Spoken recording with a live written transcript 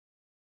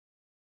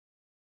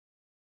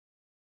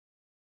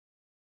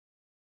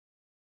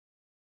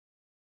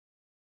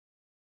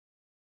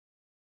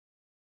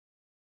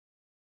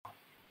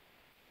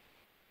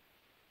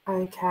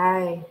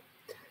Okay,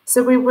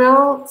 so we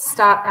will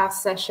start our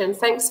session.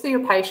 Thanks for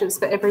your patience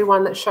for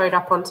everyone that showed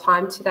up on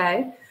time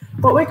today.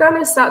 What we're going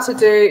to start to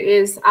do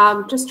is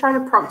just try to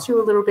prompt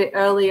you a little bit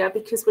earlier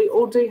because we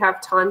all do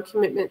have time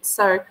commitments.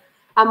 So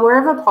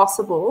wherever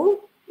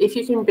possible, if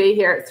you can be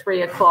here at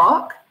 3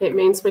 o'clock, it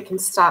means we can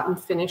start and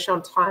finish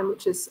on time,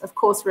 which is, of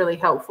course, really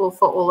helpful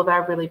for all of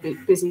our really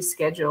busy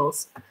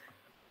schedules.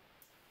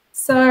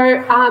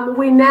 So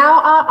we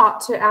now are up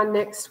to our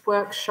next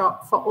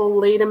workshop for Ol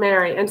Lida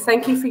Meri, and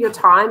thank you for your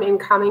time in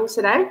coming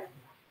today.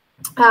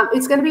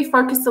 It's going to be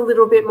focused a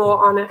little bit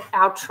more on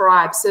our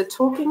tribe, so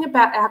talking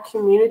about our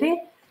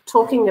community,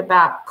 talking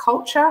about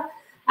culture,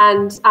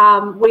 and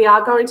we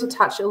are going to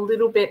touch a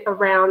little bit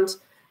around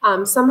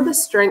some of the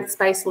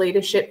strengths-based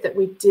leadership that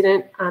we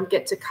didn't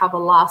get to cover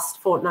last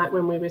fortnight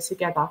when we were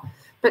together.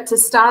 But to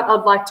start,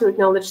 I'd like to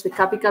acknowledge the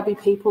Gubbi Gubbi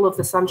people of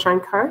the Sunshine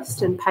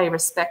Coast and pay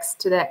respects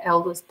to their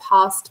elders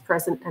past,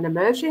 present and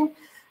emerging,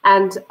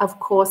 and of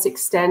course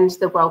extend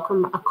the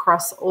welcome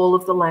across all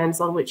of the lands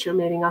on which you're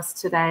meeting us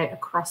today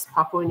across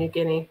Papua New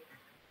Guinea.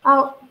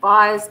 Oh,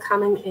 Bai's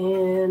coming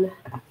in.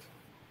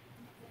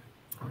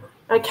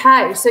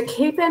 Okay, so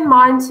keep in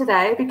mind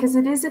today, because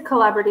it is a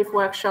collaborative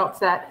workshop,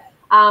 that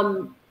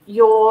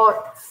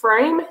your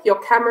frame, your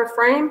camera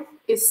frame,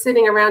 is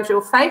sitting around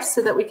your face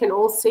so that we can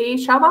all see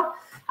each other.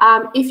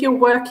 If you're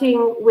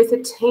working with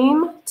a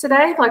team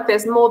today, like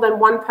there's more than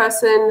one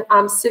person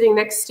sitting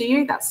next to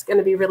you, that's going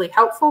to be really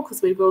helpful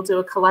because we will do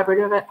a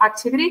collaborative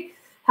activity.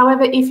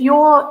 However, if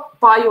you're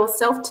by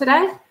yourself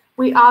today,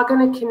 we are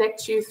going to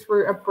connect you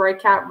through a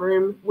breakout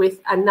room with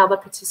another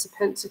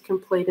participant to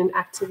complete an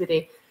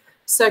activity.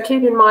 So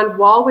keep in mind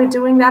while we're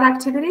doing that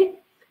activity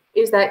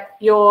is that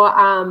you're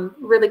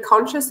really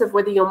conscious of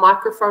whether your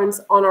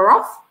microphone's on or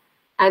off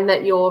and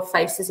that your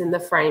face is in the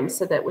frame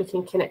so that we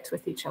can connect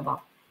with each other.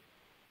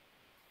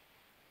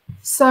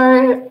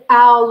 So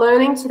our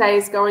learning today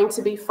is going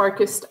to be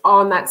focused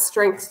on that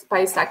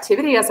strengths-based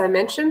activity, as I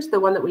mentioned, the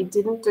one that we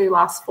didn't do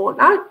last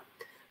fortnight.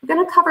 We're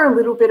going to cover a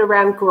little bit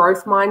around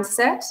growth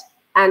mindset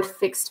and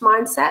fixed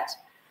mindset,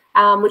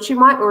 which you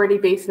might already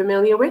be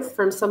familiar with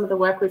from some of the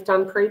work we've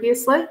done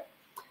previously.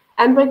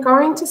 And we're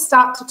going to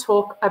start to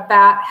talk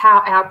about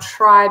how our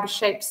tribe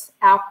shapes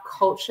our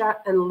culture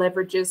and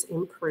leverages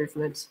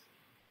improvement.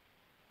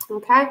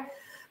 Okay.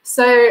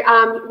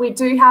 So we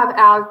do have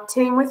our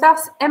team with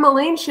us.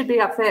 Emmeline should be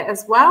up there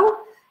as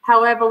well.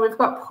 However, we've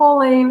got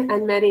Pauline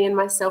and Medi and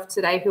myself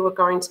today who are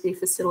going to be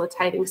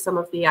facilitating some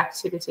of the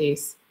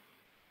activities.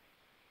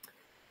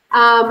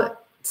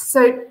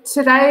 So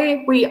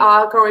today we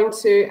are going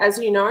to, as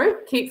you know,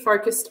 keep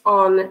focused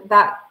on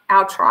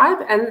our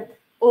tribe, and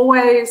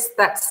always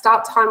that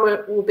start time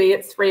will be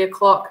at 3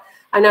 o'clock.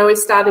 I know we're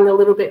starting a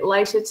little bit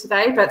later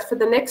today, but for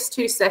the next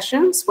 2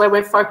 sessions where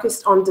we're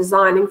focused on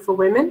designing for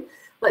women,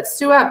 let's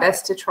do our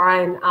best to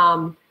try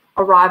and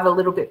arrive a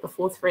little bit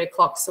before 3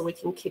 o'clock so we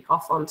can kick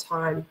off on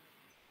time.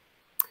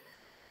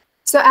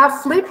 So our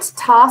flipped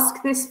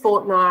task this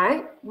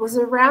fortnight was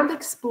around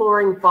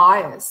exploring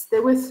bias.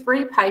 There were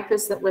 3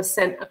 papers that were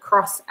sent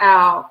across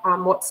our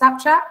WhatsApp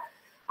chat,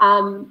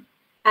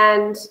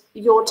 and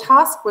your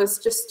task was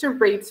just to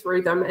read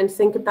through them and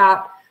think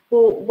about,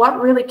 well,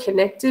 what really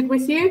connected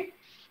with you,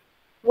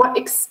 what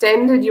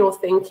extended your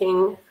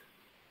thinking,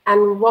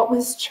 and what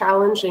was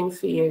challenging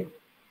for you.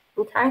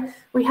 Okay,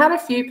 we had a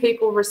few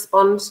people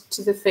respond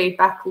to the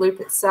feedback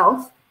loop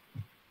itself.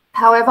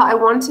 However, I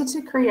wanted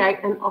to create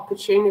an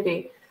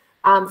opportunity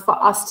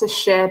for us to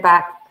share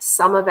back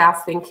some of our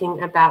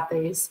thinking about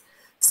these.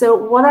 So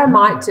what I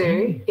might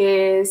do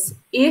is,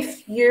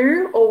 if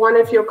you or one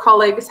of your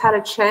colleagues had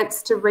a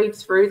chance to read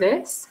through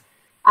this,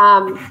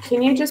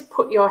 can you just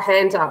put your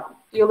hand up,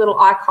 your little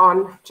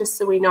icon, just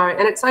so we know?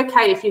 And it's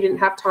okay if you didn't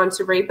have time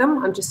to read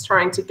them. I'm just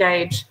trying to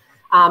gauge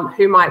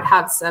who might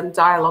have some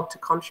dialogue to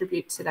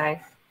contribute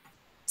today.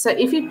 So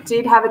if you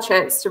did have a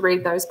chance to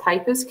read those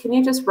papers, can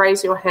you just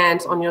raise your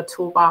hand on your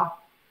toolbar?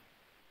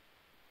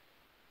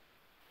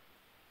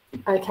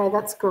 Okay,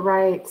 that's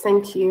great.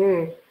 Thank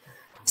you.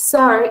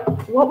 So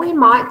what we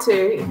might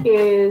do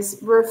is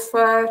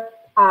refer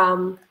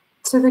to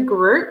the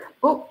group.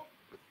 Oh,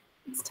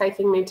 it's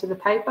taking me to the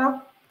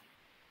paper.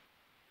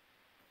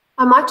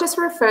 I might just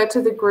refer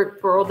to the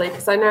group broadly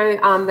because I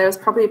know there was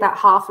probably about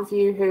half of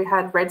you who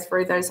had read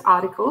through those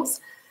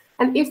articles.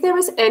 And if there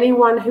was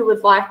anyone who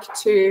would like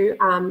to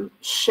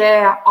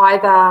share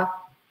either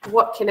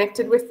what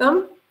connected with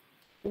them,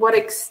 what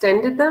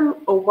extended them,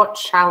 or what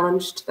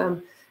challenged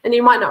them. And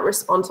you might not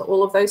respond to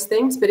all of those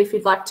things, but if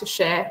you'd like to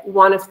share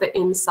one of the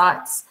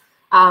insights,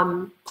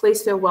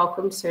 please feel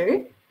welcome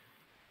to.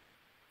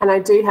 And I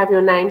do have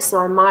your name, so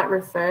I might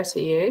refer to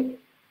you.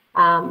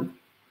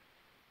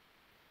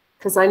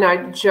 Because I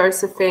know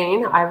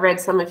Josephine, I read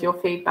some of your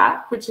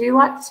feedback. Would you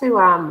like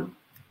to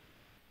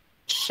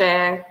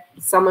share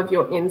some of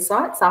your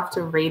insights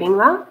after reading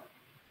that?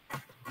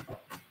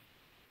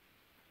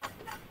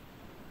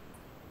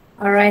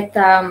 All right.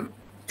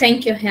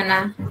 Thank you,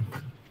 Hannah.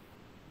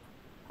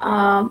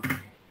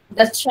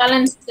 The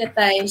challenge that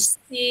I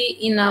see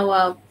in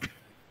our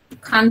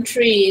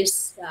country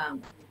is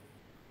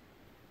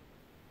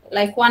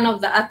like one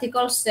of the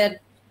articles said,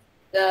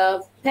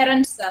 the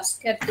parents are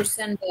scared to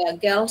send their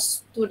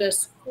girls to the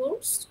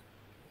schools.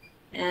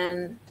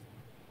 And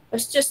I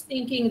was just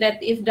thinking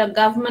that if the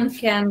government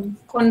can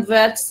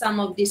convert some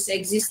of these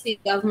existing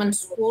government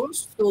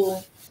schools to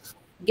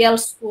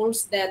girls'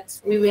 schools, that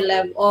we will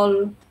have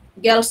all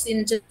girls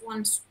in just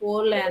one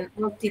school and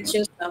all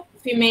teachers are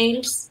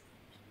females,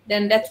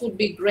 then that would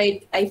be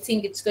great. I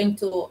think it's going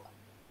to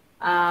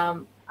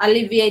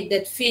alleviate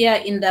that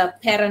fear in the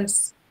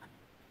parents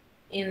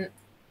in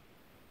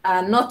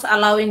not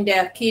allowing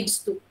their kids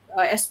to,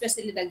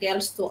 especially the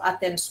girls, to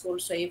attend school.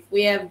 So if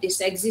we have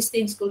these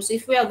existing schools,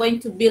 if we are going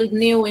to build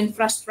new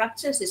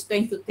infrastructures, it's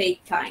going to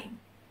take time.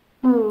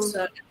 So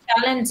the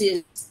challenge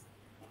is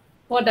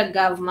for the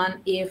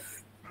government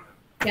if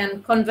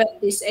can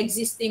convert these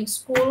existing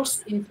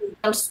schools into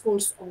girls'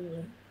 schools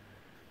only.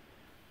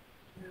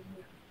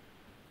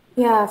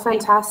 Yeah,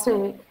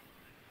 fantastic.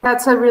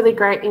 That's a really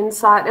great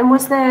insight. And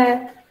was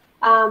there,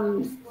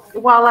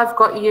 while I've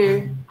got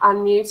you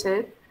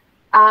unmuted,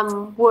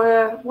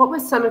 what were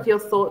some of your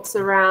thoughts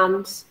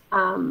around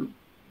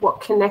what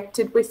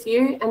connected with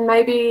you, and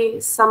maybe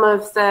some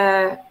of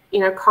the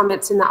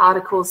comments in the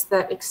articles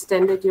that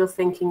extended your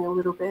thinking a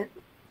little bit?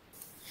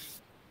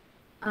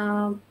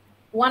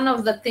 One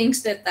of the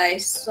things that I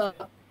saw,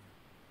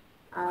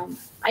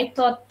 I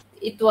thought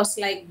it was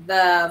like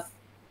the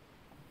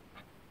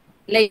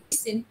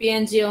ladies in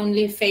PNG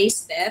only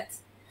face that.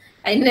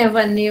 I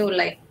never knew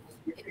like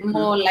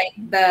more like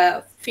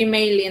the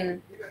female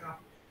in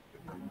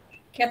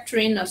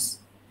Catherine,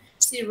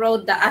 she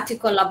wrote the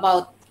article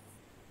about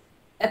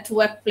at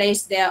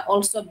workplace they are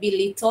also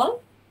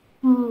belittled.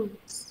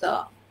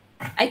 So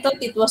I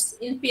thought it was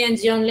in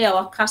PNG only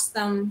our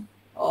custom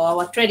or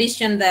our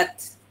tradition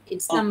that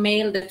it's the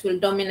male that will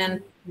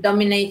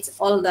dominate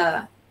all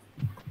the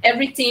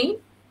everything.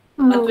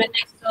 But when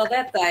I saw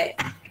that,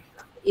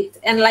 it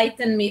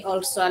enlightened me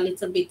also a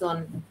little bit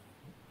on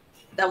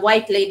the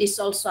white ladies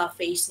also are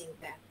facing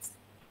that.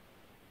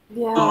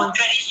 Yeah.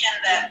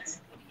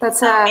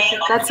 That's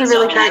a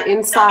really great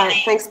insight.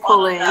 Thanks,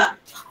 Pauline.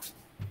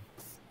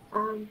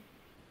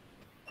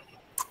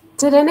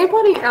 Did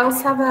anybody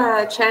else have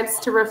a chance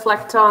to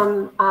reflect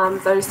on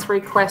those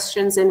three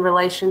questions in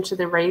relation to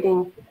the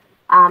reading?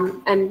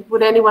 And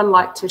would anyone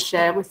like to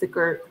share with the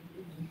group?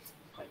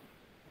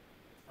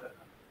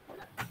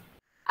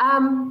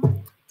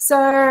 So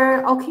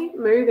I'll keep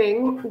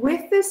moving.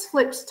 With this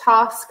flipped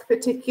task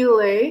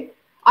particularly,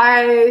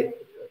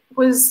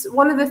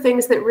 one of the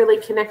things that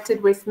really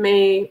connected with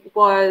me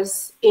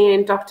was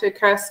in Dr.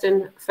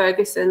 Kirsten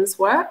Ferguson's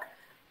work.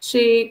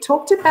 She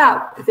talked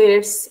about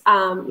this,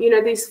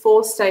 these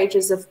 4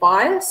 stages of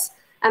bias.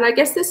 And I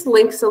guess this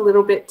links a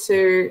little bit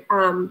to,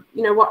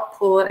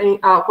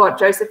 what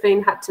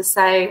Josephine had to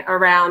say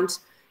around,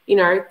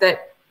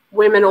 that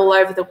women all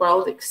over the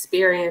world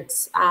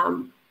experience,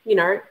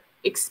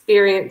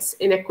 experience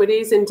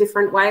inequities in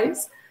different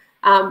ways.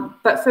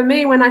 But for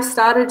me, when I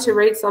started to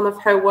read some of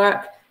her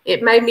work,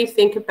 it made me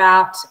think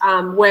about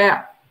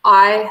where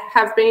I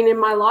have been in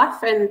my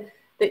life, and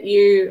that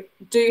you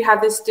do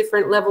have this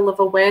different level of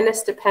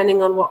awareness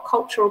depending on what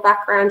cultural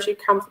background you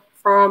come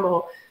from,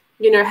 or,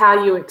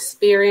 how you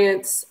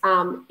experience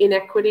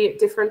inequity at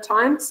different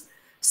times.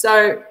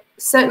 So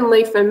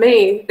certainly for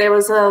me, there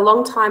was a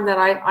long time that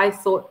I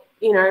thought,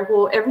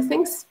 well,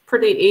 everything's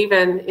pretty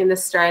even in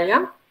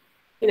Australia,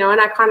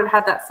 and I kind of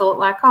had that thought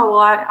like, oh, well,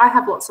 I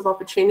have lots of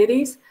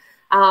opportunities.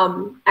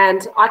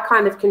 And I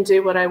kind of can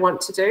do what I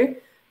want to do.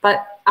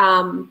 But,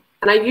 and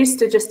I used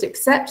to just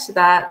accept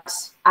that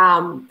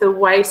the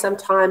way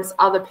sometimes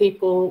other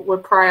people were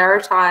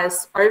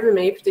prioritized over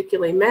me,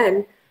 particularly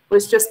men,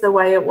 was just the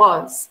way it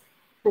was.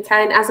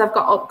 Okay, and as I've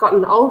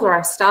gotten older,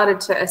 I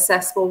started to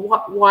assess,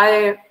 well,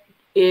 why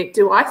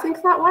do I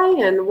think that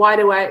way? And why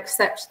do I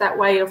accept that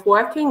way of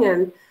working?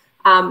 And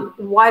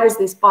why does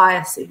this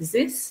bias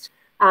exist?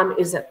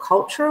 Is it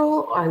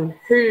cultural, and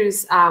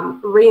who's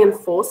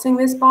reinforcing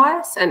this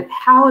bias, and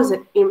how is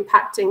it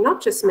impacting not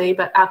just me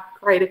but our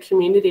greater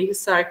community?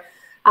 So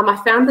I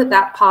found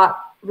that part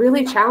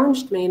really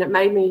challenged me, and it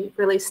made me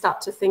really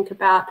start to think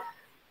about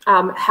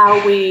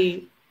how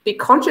we be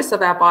conscious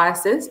of our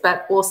biases,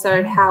 but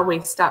also how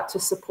we start to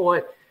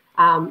support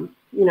the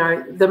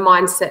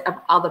mindset of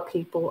other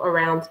people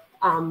around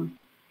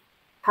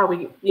how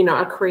we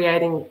are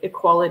creating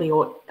equality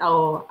or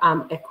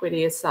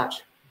equity as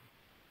such.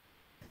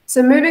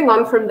 So moving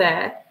on from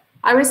there,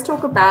 I always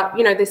talk about,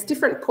 there's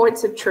different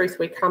points of truth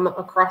we come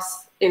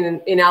across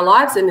in our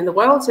lives and in the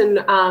world.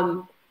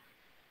 And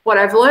what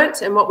I've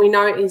learnt and what we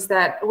know is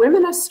that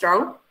women are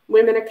strong,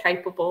 women are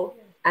capable,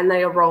 and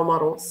they are role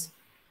models.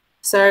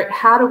 So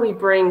how do we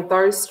bring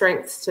those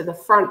strengths to the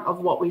front of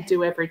what we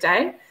do every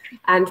day?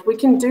 And we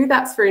can do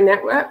that through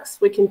networks.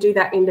 We can do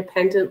that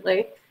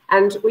independently.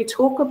 And we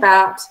talk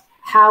about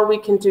how we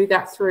can do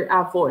that through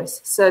our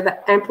voice. So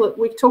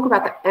we talk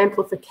about the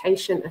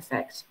amplification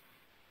effect.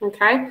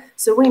 Okay,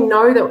 so we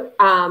know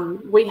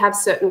that we have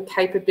certain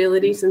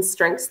capabilities and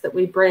strengths that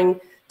we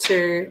bring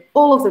to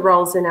all of the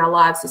roles in our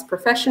lives as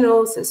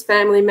professionals, as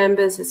family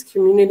members, as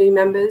community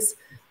members.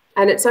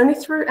 And it's only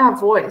through our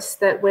voice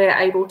that we're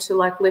able to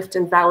like lift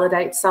and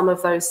validate some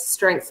of those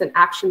strengths and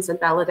actions and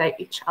validate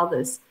each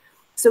other's.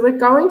 So we're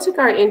going to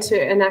go into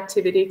an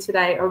activity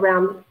today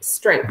around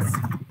strengths,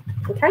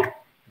 okay?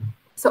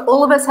 So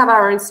all of us have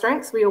our own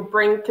strengths. We all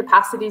bring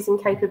capacities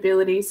and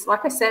capabilities,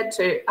 like I said,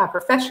 to our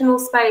professional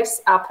space,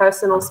 our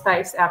personal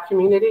space, our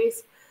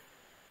communities.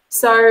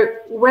 So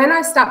when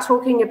I start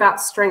talking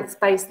about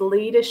strengths-based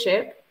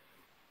leadership,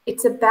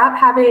 it's about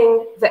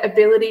having the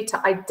ability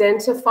to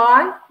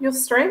identify your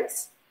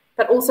strengths,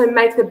 but also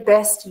make the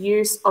best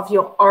use of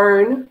your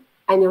own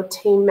and your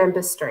team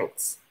members'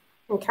 strengths,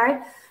 okay?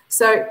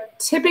 So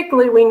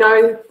typically we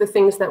know the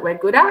things that we're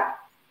good at,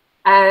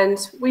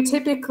 and we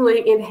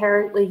typically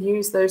inherently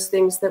use those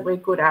things that we're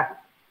good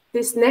at.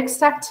 This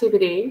next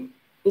activity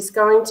is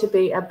going to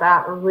be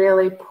about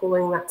really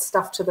pulling that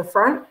stuff to the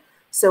front.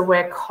 So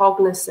we're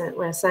cognizant,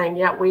 we're saying,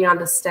 yeah, we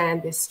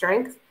understand this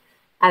strength,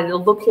 and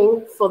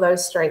looking for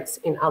those strengths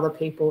in other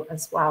people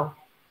as well.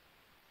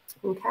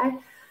 Okay,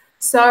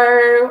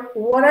 so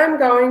what I'm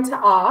going to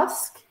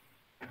ask,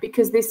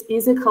 because this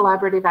is a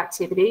collaborative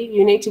activity,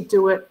 you need to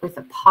do it with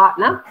a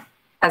partner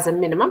as a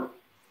minimum.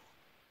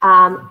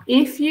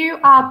 If you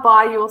are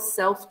by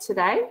yourself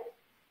today,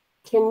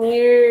 can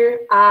you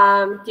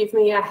give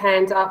me a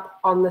hand up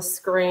on the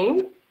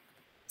screen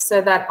so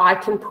that I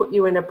can put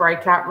you in a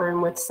breakout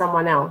room with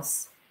someone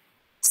else?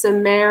 So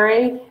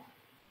Mary,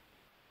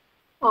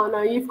 oh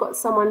no, you've got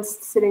someone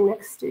sitting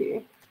next to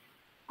you.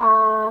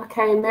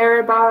 Okay,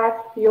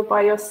 Maribel, you're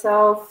by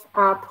yourself.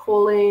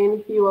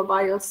 Pauline, you are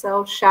by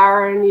yourself.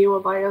 Sharon, you are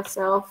by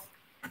yourself.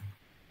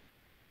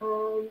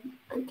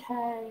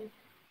 Okay.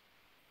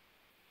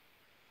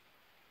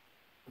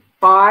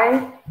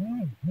 Bye.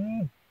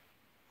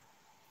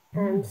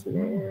 And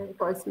Mary,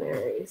 both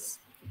Marys.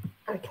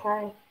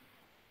 Okay,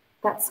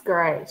 that's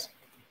great.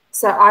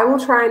 So I will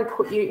try and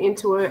put you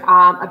into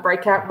a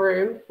breakout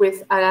room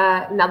with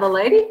another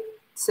lady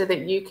so that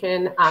you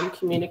can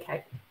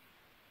communicate.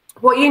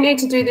 What you need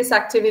to do this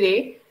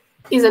activity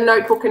is a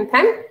notebook and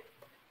pen,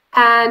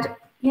 and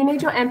you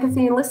need your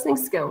empathy and listening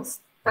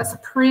skills. That's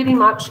pretty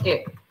much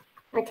it,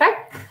 okay?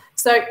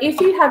 So if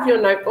you have your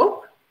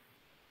notebook,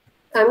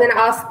 I'm going to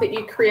ask that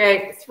you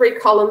create 3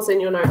 columns in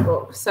your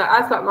notebook. So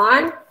I've got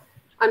mine.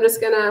 I'm just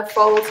going to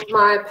fold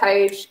my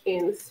page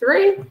in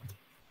 3.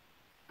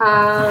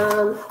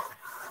 I'm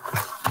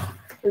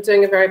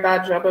doing a very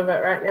bad job of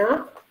it right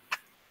now.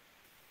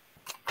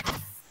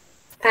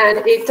 And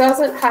it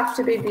doesn't have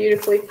to be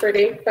beautifully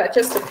pretty, but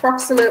just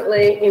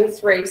approximately in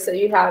 3. So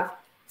you have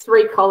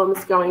 3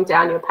 columns going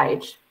down your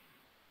page.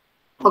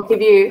 I'll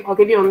give you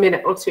a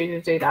minute or 2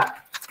 to do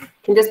that. It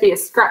can just be a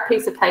scrap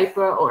piece of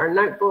paper or a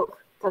notebook,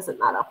 doesn't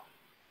matter.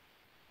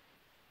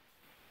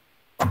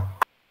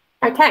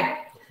 Okay,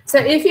 so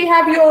if you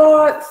have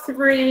your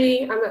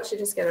 3, I'm actually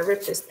just going to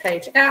rip this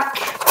page out.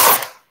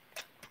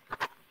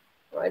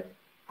 I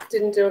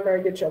didn't do a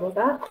very good job of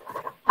that.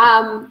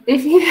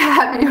 If you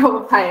have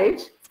your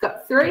page, it's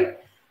got 3.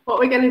 What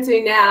we're going to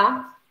do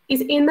now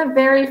is in the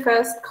very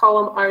first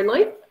column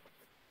only,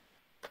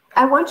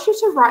 I want you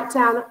to write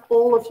down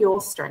all of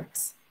your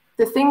strengths,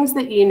 the things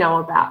that you know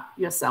about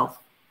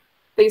yourself.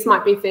 These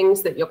might be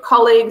things that your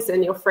colleagues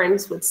and your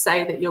friends would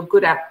say that you're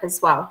good at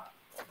as well.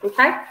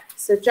 Okay,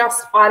 so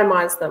just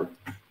itemize them.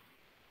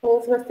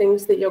 All the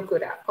things that you're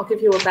good at. I'll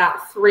give you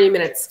about 3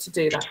 minutes to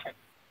do that.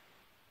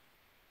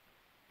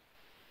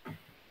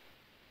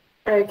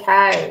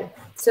 Okay,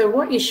 so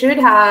what you should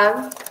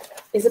have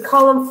is a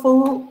column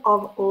full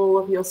of all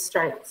of your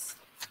strengths,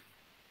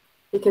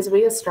 because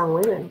we are strong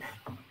women.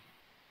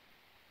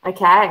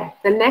 Okay,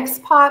 the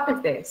next part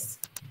of this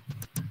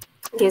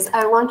is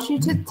I want you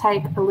to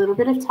take a little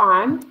bit of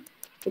time.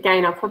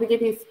 Again, I'll probably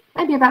give you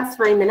maybe about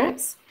 3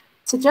 minutes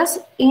to just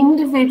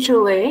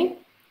individually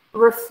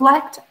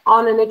reflect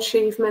on an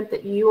achievement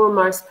that you are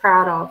most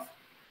proud of.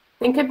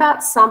 Think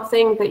about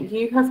something that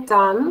you have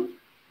done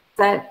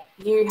that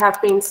you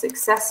have been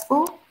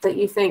successful, that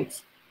you think,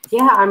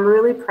 yeah, I'm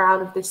really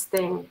proud of this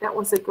thing. That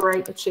was a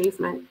great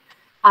achievement.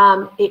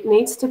 It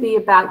needs to be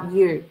about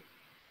you,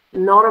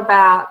 not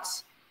about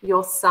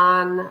your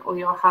son or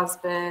your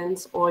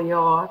husband or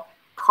your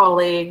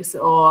colleagues,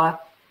 or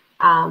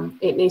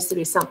it needs to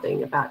be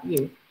something about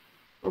you.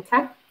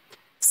 Okay,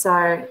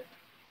 so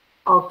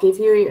I'll give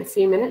you a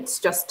few minutes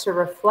just to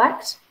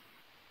reflect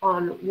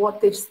on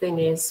what this thing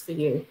is for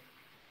you,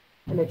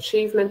 an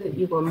achievement that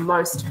you were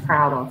most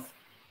proud of.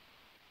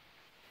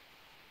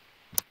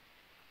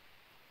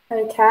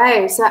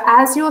 Okay, so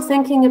as you're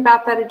thinking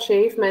about that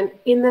achievement,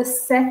 in the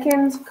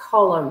second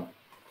column,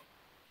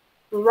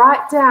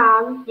 write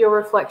down your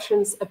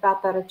reflections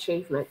about that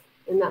achievement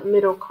in that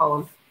middle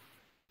column.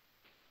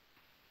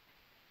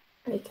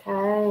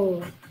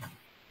 Okay,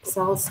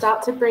 so I'll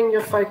start to bring your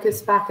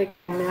focus back again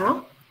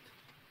now.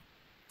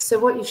 So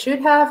what you should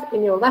have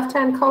in your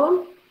left-hand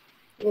column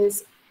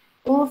is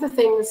all of the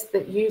things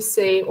that you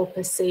see or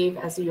perceive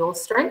as your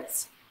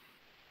strengths.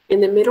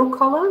 In the middle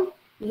column,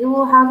 you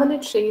will have an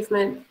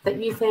achievement that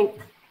you think,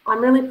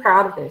 I'm really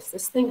proud of this.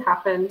 This thing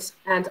happened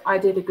and I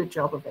did a good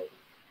job of it.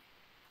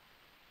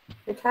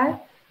 Okay?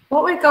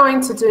 What we're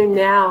going to do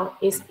now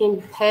is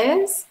in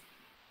pairs,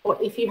 or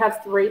if you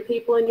have 3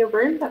 people in your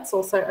room, that's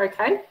also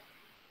okay,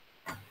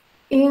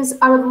 is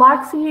I would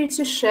like for you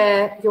to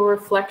share your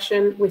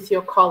reflection with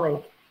your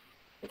colleague.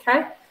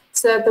 Okay?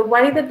 So the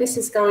way that this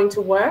is going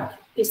to work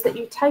is that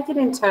you take it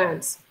in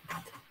turns.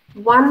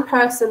 One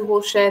person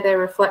will share their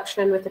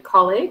reflection with a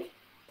colleague,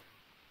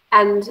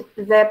 and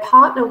their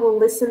partner will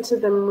listen to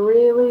them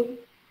really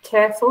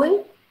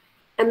carefully,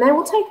 and they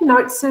will take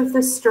notes of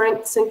the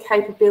strengths and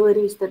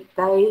capabilities that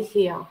they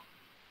hear,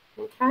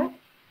 okay?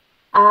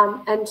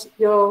 And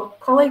your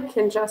colleague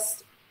can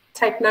just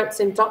take notes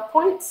in dot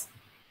points.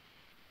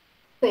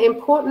 The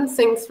important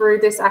thing through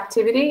this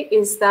activity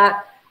is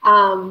that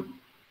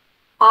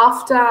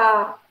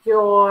after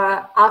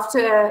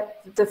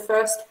the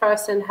first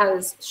person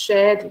has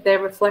shared their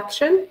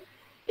reflection,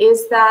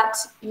 is that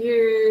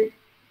your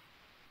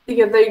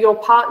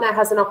partner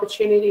has an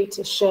opportunity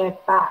to share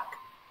back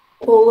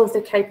all of the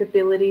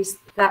capabilities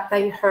that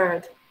they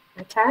heard,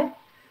 okay?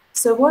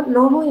 So what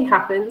normally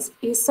happens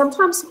is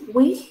sometimes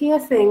we hear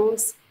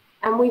things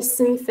and we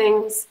see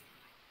things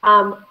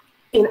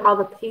in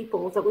other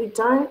people that we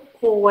don't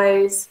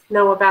always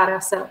know about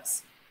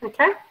ourselves,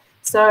 okay?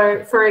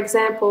 So for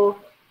example,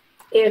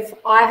 if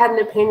I had an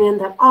opinion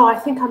that, oh, I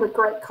think I'm a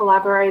great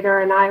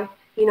collaborator and I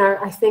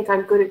think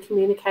I'm good at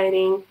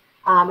communicating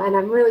and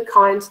I'm really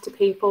kind to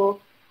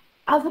people,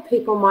 other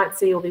people might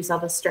see all these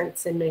other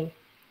strengths in me.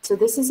 So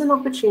this is an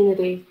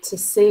opportunity to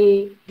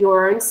see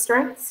your own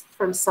strengths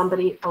from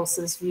somebody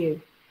else's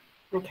view,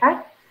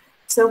 okay?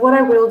 So what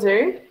I will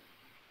do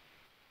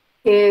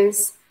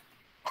is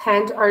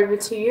hand over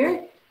to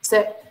you.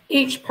 So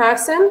each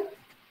person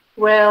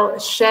will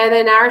share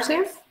their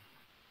narrative.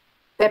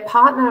 Their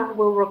partner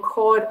will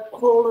record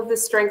all of the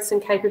strengths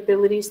and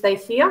capabilities they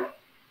hear.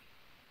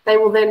 They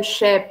will then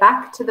share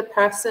back to the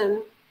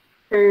person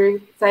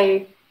who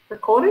they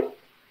recorded,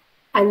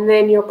 and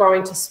then you're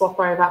going to swap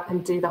over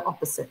and do the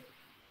opposite.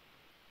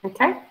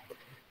 Okay?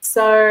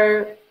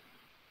 So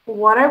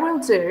what I will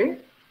do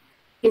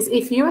is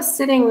if you are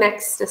sitting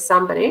next to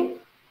somebody,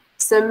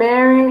 so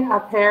Mary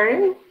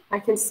Aperi, I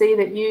can see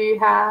that you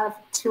have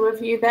 2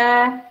 of you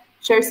there.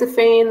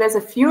 Josephine, there's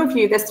a few of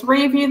you. There's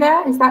 3 of you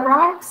there. Is that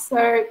right?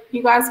 So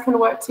you guys can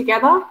work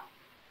together.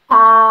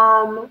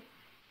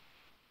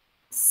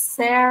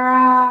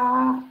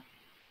 Sarah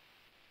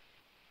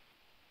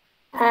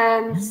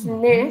and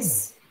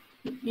Nis,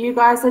 you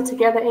guys are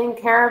together in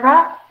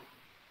Caravat.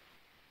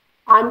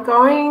 I'm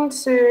going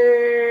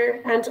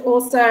to, and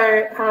also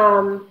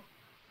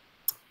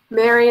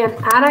Mary and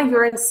Anna,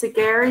 you're in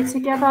Sagari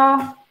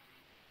together.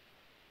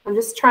 I'm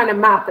just trying to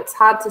map. It's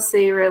hard to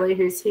see really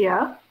who's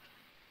here.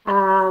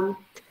 I'm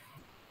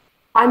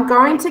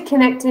going to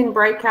connect in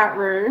breakout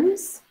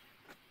rooms.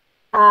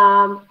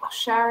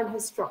 Sharon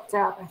has dropped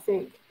out, I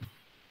think.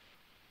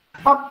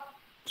 Oh,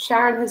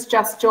 Sharon has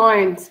just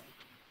joined.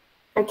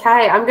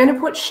 Okay, I'm going to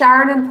put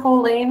Sharon and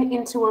Pauline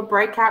into a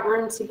breakout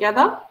room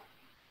together.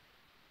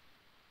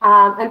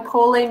 And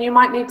Pauline, you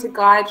might need to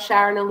guide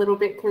Sharon a little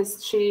bit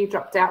because she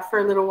dropped out for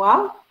a little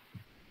while.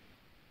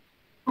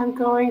 I'm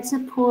going to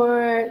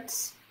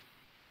put...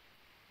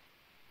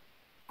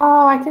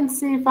 Oh, I can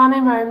see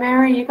Vanimo.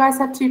 Mary, you guys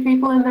have 2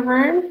 people in the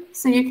room,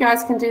 so you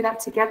guys can do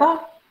that together.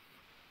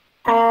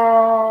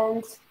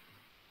 And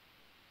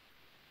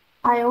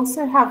I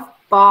also have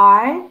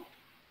Bai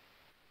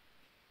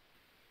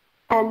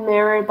and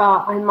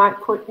Mariba I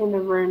might put in the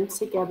room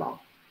together.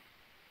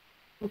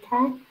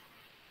 Okay.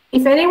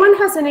 If anyone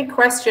has any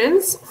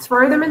questions,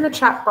 throw them in the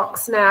chat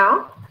box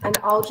now, and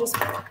I'll just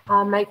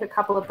make a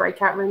couple of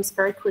breakout rooms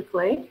very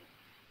quickly.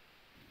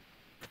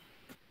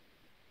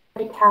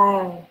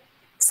 Okay.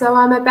 So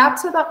I'm about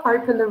to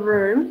open the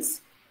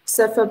rooms.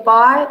 So for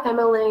Bai,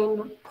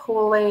 Emmeline,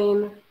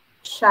 Pauline,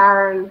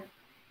 Sharon,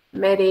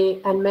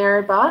 Medi, and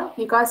Mariba,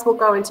 you guys will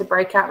go into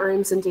breakout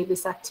rooms and do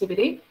this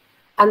activity.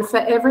 And for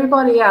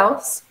everybody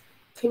else,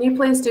 can you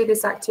please do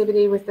this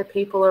activity with the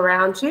people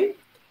around you?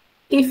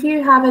 If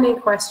you have any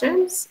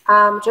questions,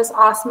 just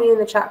ask me in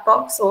the chat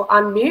box or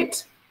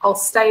unmute. I'll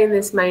stay in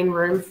this main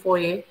room for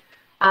you.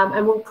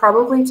 And we'll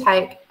probably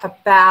take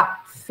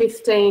about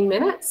 15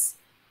 minutes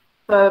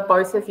for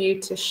both of you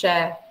to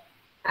share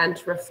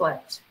and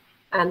reflect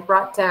and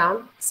write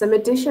down some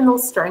additional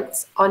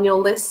strengths on your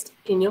list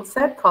in your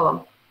 3rd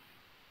column.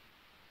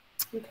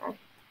 Okay,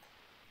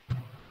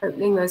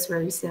 opening those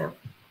rooms now.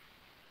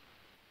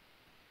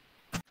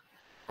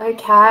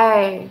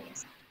 Okay,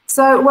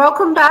 so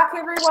welcome back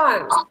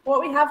everyone. What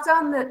we have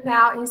done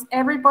now is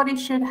everybody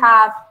should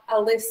have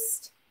a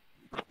list,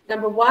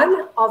 number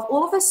 1, of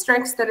all of the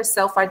strengths that are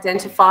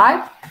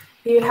self-identified.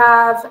 You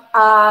have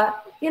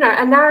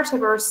a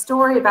narrative or a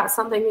story about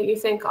something that you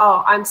think,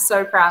 oh, I'm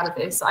so proud of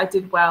this. I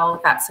did well.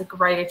 That's a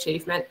great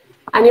achievement.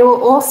 And you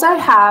will also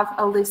have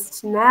a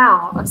list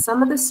now of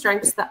some of the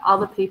strengths that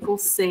other people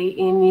see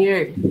in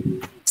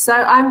you. So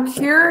I'm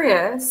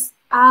curious,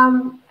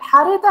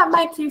 how did that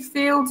make you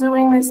feel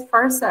doing this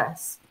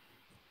process?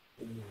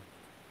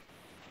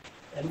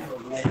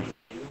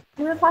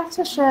 Who would like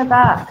to share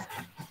back?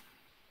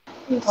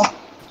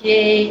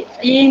 Okay,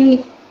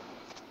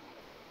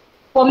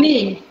 for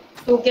me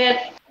to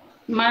get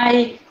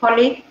my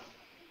colleague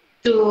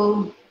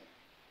to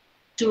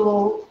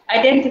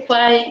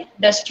identify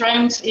the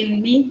strengths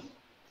in me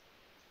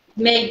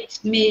made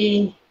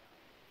me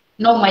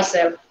know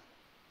myself.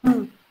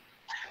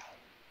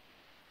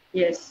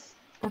 Yes.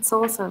 That's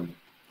awesome.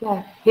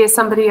 Yeah, here's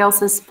somebody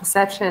else's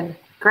perception.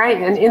 Great.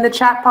 And in the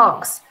chat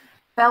box,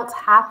 felt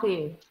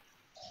happy.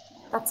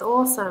 That's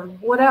awesome.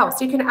 What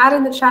else? You can add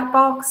in the chat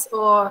box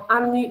or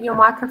unmute your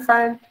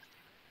microphone.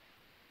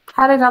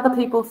 How did other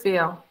people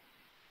feel?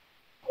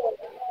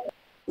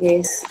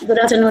 Yes. Good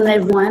afternoon,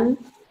 everyone.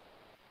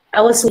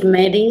 I was with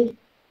Meri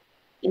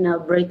in a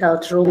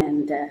breakout room,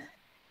 and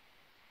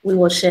we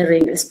were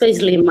sharing,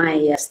 especially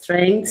my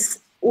strengths.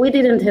 We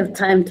didn't have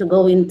time to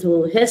go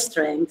into her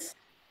strengths,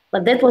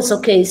 but that was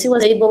okay. She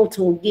was able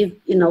to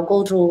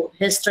go through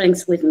her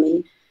strengths with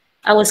me.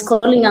 I was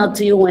calling out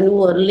to you when we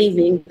were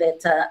leaving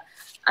that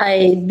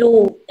I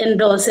do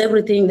endorse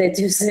everything that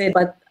you said,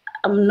 but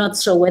I'm not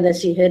sure whether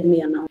she heard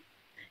me or not.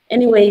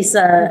 Anyways,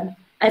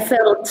 I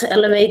felt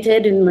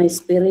elevated in my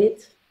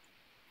spirit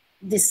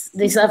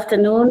this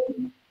afternoon.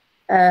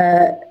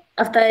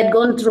 After I had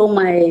gone through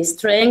my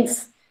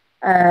strengths,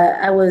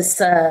 I was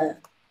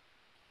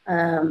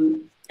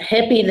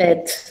happy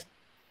that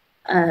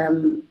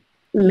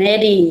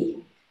Meri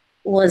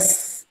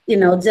was,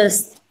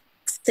 just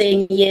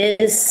saying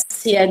yes.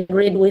 She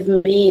agreed with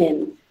me,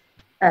 and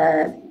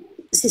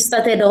she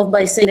started off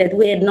by saying that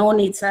we had known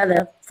each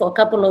other for a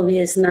couple of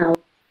years now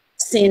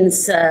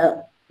since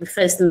we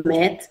first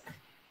met.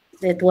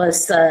 That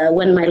was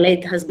when my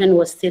late husband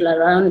was still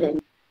around,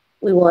 and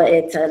we were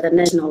at the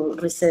National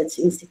Research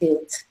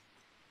Institute.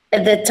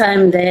 At that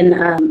time, then,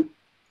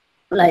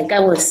 I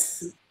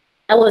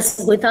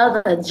was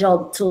without a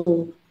job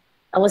too.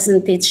 I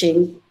wasn't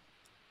teaching.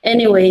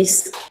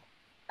 Anyways,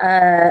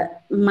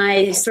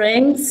 my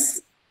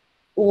strengths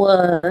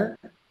were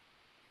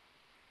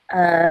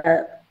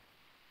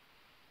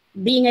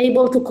being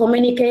able to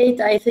communicate.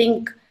 I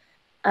think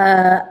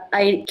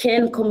I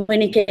can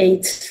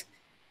communicate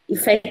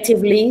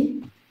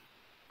effectively,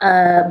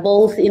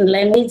 both in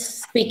language,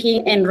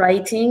 speaking, and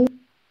writing.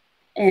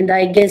 And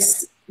I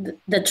guess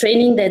the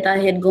training that I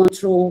had gone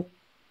through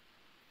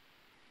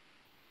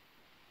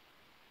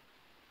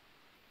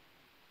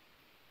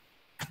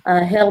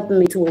helped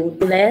me to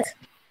do that,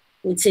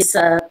 which is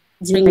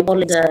during my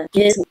college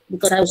years,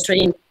 because I was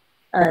trained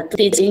to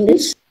teach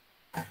English.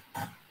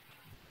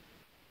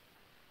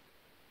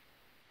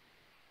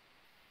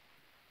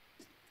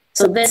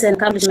 So that's an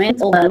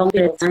accomplishment over a long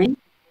period of time.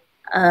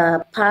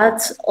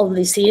 Part of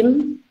the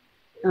team,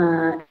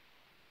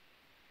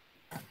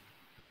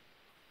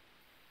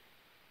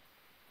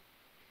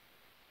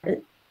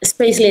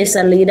 especially as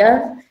a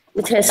leader,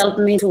 it has helped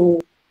me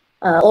to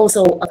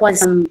also acquire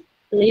some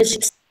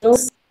leadership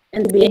skills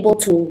and to be able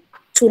to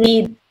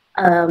lead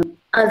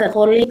other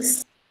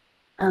colleagues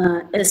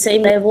at the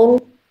same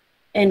level,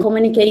 and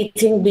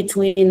communicating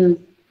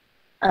between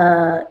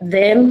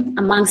them,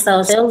 amongst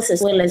ourselves,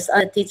 as well as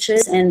other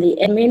teachers and the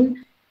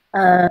admin.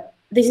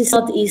 This is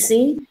not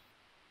easy.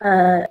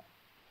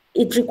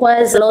 It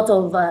requires a lot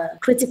of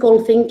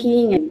critical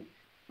thinking,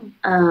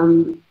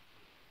 and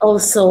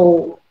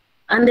also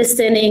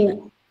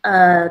understanding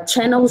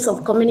channels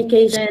of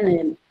communication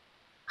and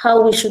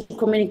how we should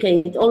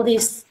communicate. All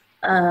these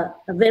are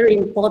very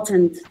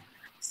important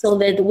so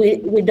that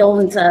we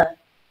don't,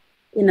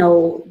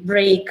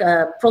 break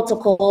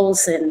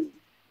protocols,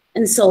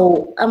 and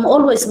so I'm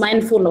always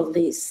mindful of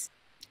this.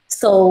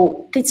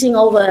 So teaching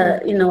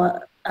over,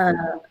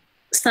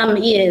 some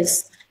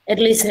years at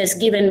least has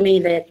given me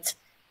that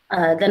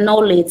the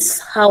knowledge,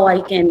 who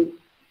I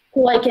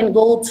can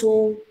go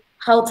to,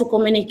 how to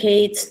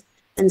communicate,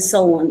 and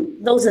so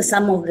on. Those are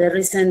some of the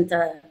recent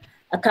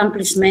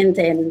accomplishments,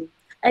 and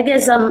I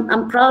guess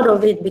I'm proud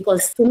of it,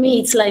 because to me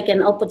it's like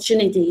an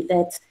opportunity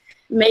that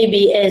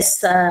maybe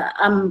as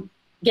I'm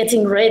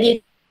getting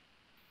ready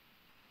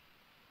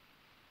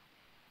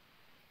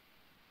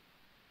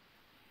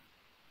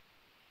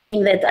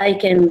that I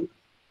can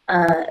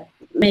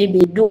maybe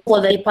do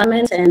for the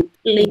department and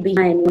leave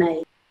behind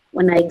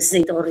when I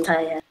exit or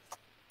retire.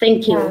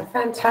 Thank you. Yeah,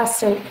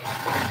 fantastic.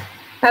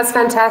 That's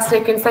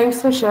fantastic, and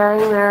thanks for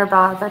sharing,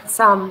 Maribel. That's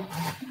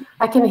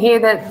I can hear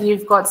that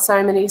you've got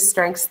so many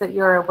strengths that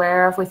you're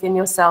aware of within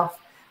yourself.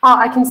 Oh,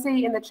 I can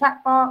see in the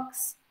chat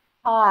box,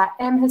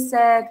 Em has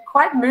said,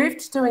 quite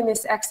moved doing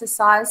this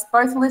exercise,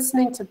 both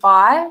listening to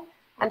Bai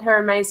and her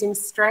amazing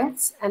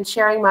strengths and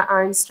sharing my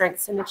own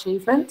strengths and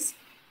achievements.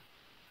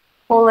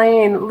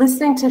 Pauline,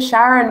 listening to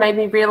Sharon made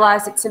me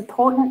realise it's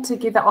important to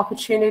give the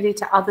opportunity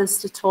to others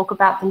to talk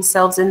about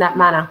themselves in that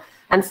manner,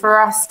 and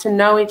for us to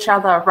know each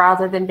other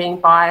rather than being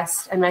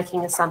biased and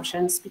making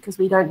assumptions because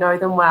we don't know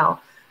them well.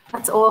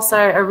 That's also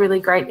a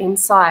really great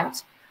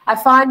insight. I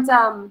find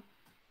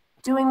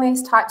doing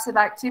these types of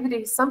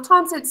activities,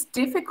 sometimes it's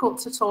difficult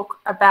to talk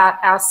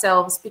about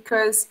ourselves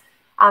because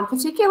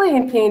particularly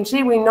in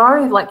PNG, we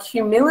know like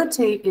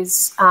humility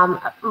is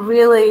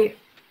really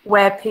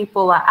where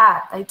people are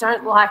at. They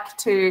don't like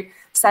to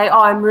say,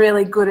 oh, I'm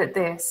really good at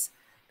this.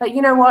 But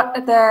you know what?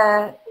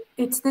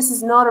 This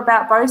is not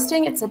about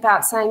boasting. It's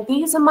about saying,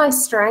 these are my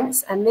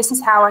strengths and this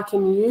is how I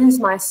can use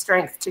my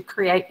strength to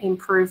create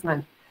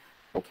improvement.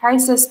 Okay,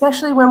 so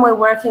especially when we're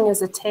working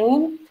as a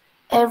team,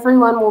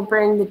 everyone will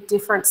bring the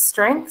different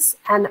strengths,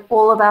 and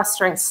all of our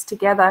strengths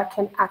together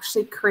can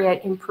actually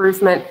create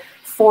improvement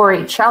for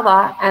each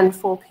other and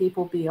for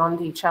people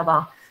beyond each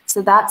other.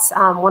 So that's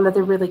one of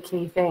the really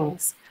key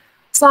things.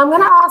 So I'm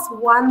going to ask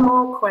one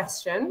more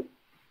question.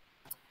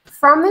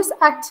 From this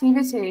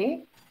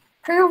activity,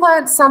 who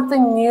learned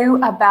something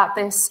new about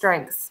their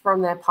strengths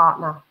from their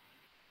partner?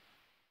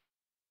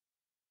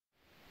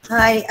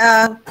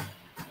 Hi,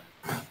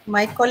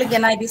 my colleague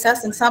and I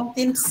discussed, and some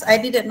things I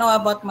didn't know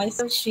about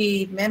myself.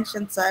 She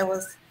mentioned, so I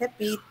was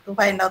happy to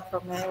find out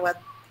from her what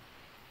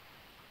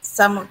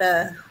some of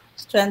the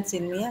strengths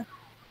in me.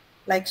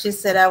 Like she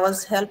said, I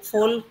was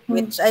helpful,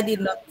 which I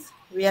did not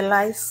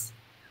realize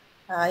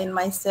in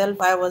myself.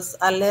 I was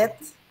alert,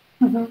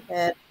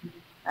 and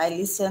I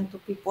listened to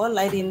people.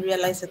 I didn't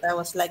realize that I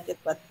was like that,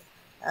 but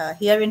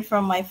hearing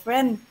from my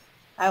friend,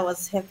 I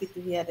was happy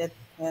to hear that,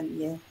 and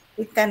yeah,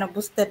 it kind of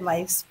boosted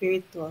my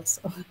spirit too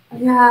also.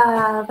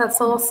 Yeah,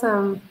 that's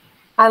awesome.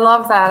 I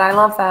love that. I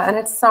love that. And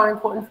it's so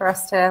important for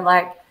us to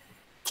like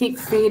keep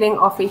feeding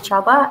off each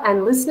other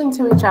and listening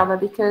to each other,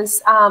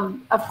 because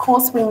of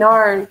course we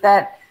know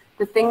that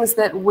the things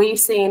that we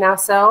see in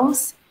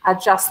ourselves are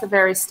just the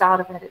very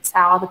start of it. It's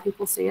how other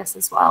people see us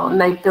as well,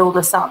 and they build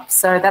us up.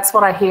 So that's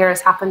what I hear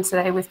has happened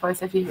today with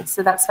both of you.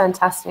 So that's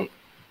fantastic.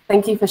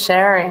 Thank you for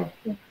sharing.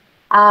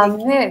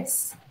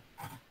 Yes.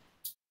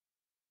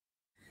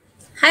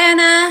 Hi,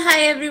 Anna.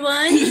 Hi,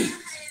 everyone.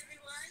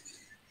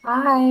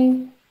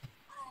 Hi.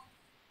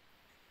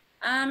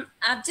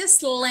 I've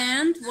just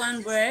learned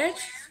one word,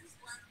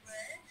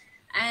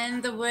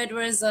 and the word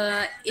was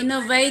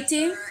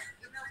innovative.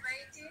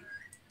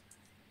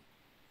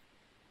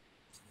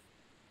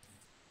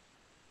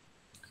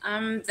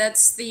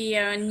 That's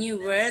the new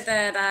word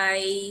that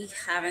I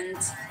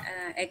haven't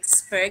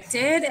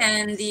expected,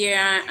 and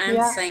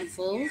I'm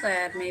thankful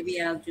that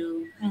maybe I'll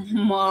do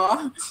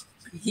more.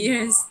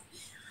 Yes.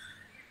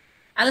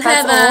 I'll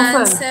That's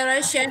have awesome.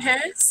 Sarah share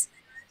hers.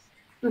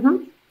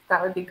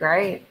 That would be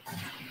great.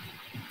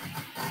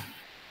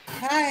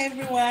 Hi,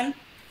 everyone.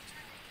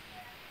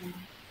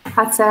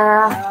 Hi,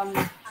 Sarah.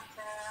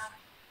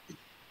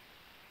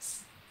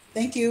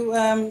 Thank you.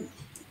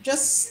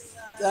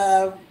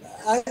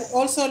 I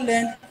also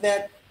learned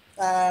that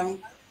I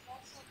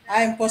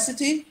am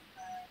positive,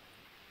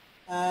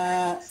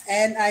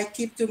 and I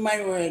keep to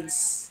my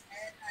words.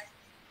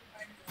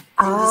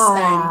 In this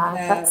time,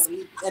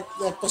 at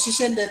the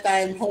position that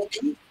I'm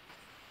holding.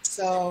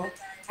 So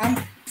I'm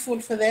grateful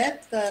for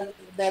that. I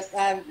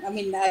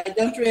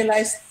don't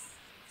realize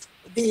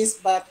this,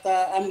 but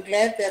I'm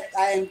glad that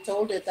I am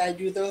told that I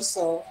do those.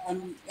 So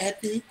I'm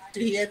happy to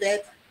hear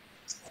that.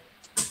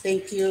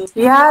 Thank you.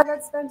 Yeah,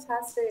 that's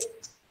fantastic.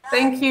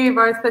 Thank you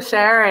both for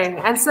sharing.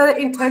 And so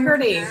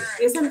integrity,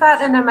 isn't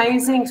that an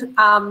amazing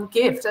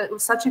gift? It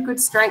was such a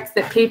good strength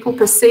that people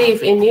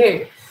perceive in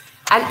you.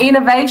 And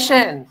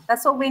innovation,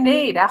 that's what we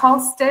need. Our whole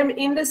STEM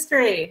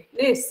industry.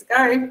 Yes,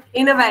 go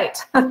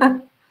innovate.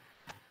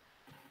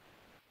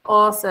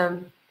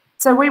 Awesome.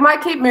 So we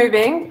might keep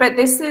moving, but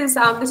this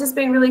has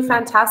been really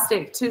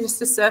fantastic to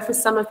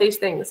surface some of these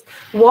things.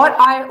 What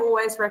I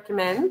always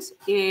recommend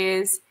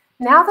is,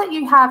 now that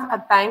you have a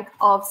bank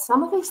of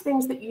some of these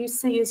things that you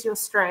see as your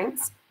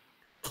strengths,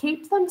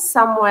 keep them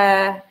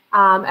somewhere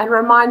and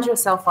remind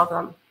yourself of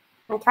them,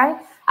 okay?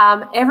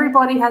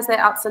 Everybody has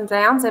their ups and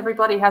downs.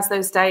 Everybody has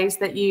those days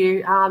that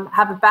you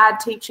have a bad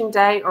teaching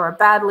day or a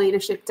bad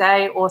leadership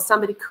day, or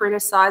somebody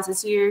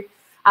criticizes you.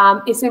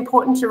 It's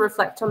important to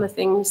reflect on the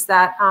things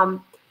that,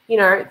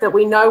 that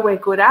we know we're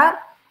good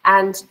at,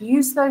 and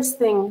use those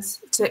things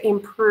to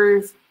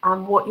improve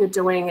what you're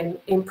doing and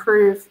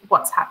improve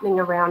what's happening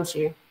around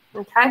you.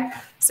 Okay,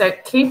 so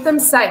keep them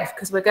safe,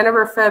 because we're going to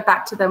refer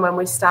back to them when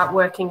we start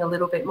working a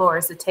little bit more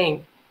as a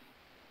team.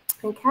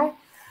 Okay,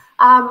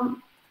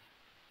 I'm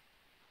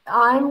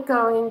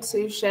going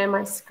to share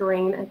my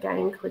screen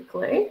again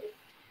quickly.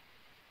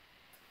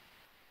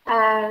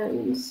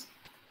 And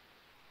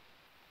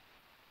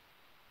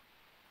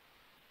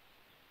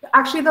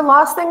actually, the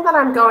last thing that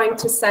I'm going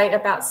to say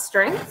about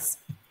strengths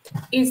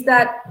is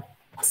that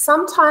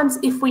sometimes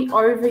if we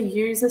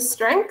overuse a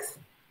strength,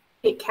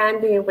 it can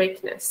be a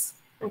weakness.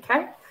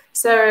 Okay,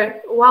 so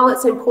while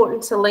it's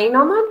important to lean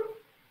on them,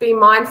 be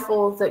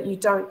mindful that you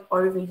don't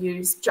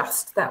overuse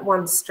just that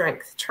one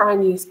strength. Try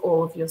and use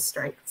all of your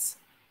strengths.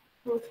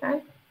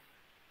 Okay,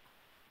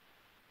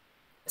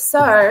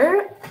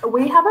 so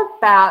we have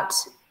about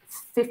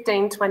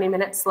 15-20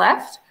 minutes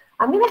left.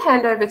 I'm going to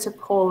hand over to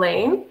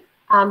Pauline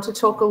to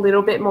talk a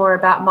little bit more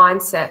about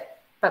mindset.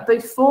 But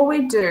before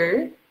we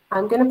do,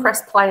 I'm going to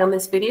press play on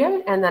this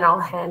video and then I'll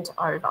hand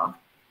over.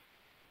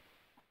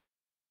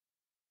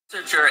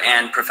 Researcher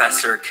and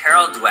Professor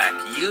Carol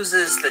Dweck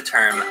uses the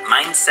term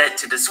mindset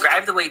to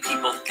describe the way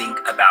people think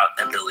about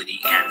ability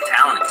and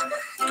talent.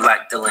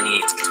 Dweck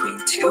delineates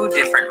between two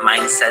different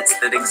mindsets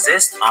that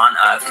exist on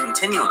a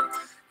continuum.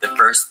 The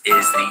first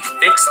is the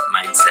fixed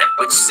mindset,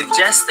 which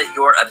suggests that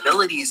your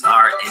abilities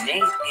are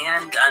innate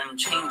and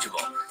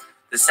unchangeable.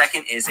 The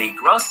second is a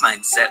growth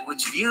mindset,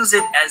 which views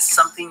it as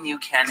something you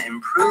can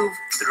improve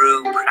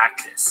through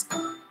practice.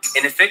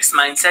 In a fixed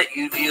mindset,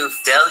 you view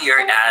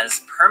failure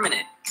as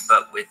permanent,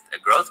 but with a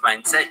growth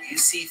mindset, you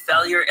see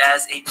failure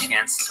as a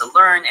chance to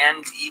learn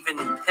and even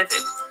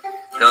pivot.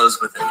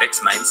 Those with a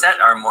fixed mindset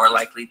are more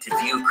likely to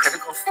view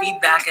critical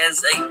feedback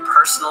as a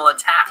personal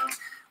attack,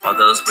 while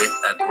those with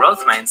a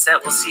growth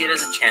mindset will see it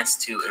as a chance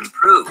to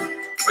improve,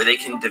 where they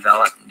can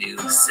develop new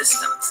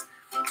systems.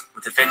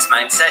 With a fixed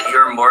mindset,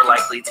 you're more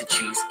likely to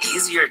choose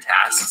easier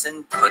tasks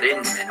and put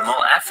in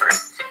minimal effort.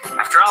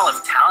 After all,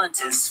 if talent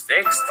is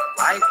fixed,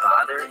 why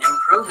bother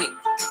improving?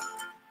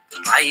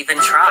 Why even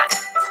try?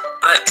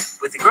 But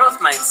with a growth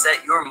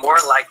mindset, you're more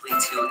likely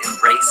to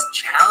embrace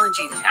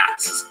challenging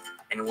tasks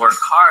and work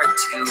hard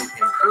to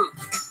improve.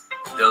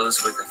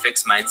 Those with a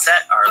fixed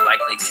mindset are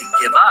likely to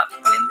give up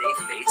when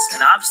they face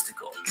an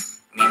obstacle.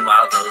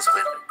 Meanwhile, those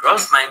with a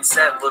growth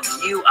mindset will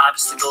view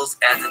obstacles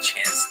as a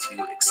chance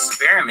to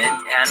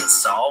experiment and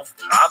solve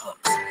problems.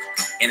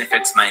 In a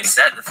fixed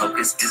mindset, the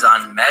focus is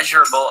on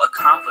measurable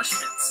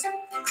accomplishments.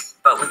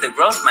 But with a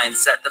growth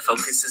mindset, the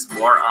focus is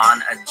more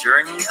on a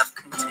journey of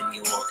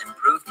continual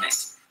improvement.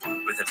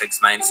 With a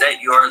fixed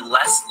mindset, you're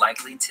less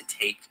likely to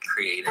take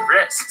creative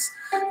risks.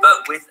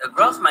 But with a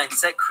growth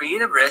mindset,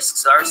 creative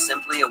risks are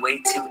simply a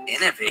way to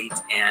innovate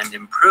and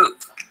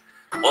improve.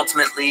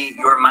 Ultimately,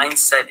 your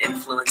mindset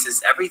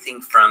influences everything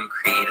from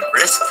creative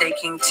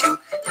risk-taking to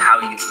how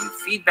you view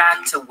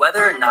feedback to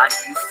whether or not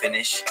you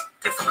finish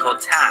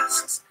difficult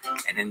tasks.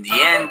 And in the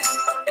end,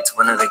 it's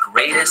one of the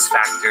greatest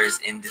factors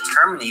in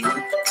determining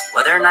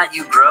whether or not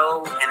you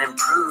grow and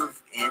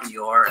improve in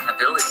your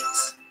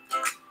abilities.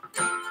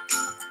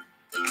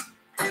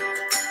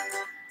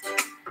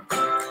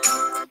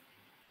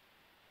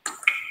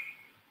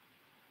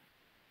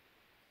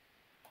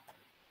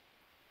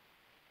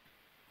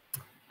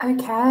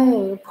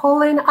 Okay,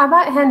 Pauline, I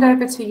might hand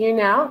over to you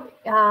now,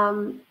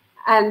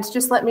 and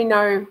just let me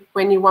know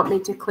when you want me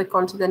to click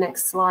onto the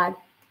next slide.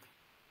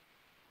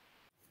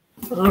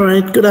 All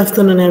right, good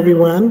afternoon,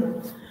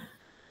 everyone.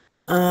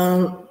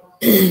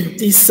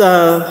 These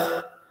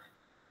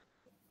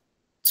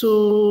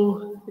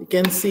two you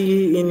can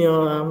see in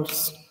your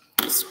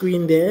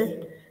screen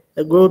there,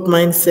 the growth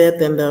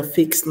mindset and the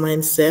fixed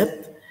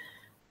mindset.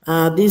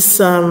 This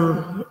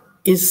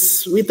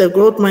is with the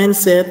growth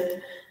mindset.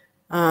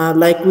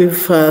 Like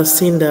we've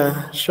seen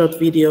the short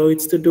video,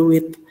 it's to do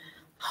with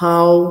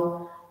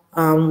how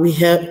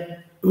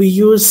we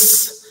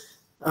use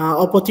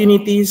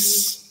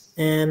opportunities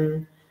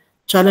and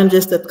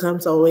challenges that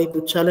comes our way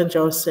to challenge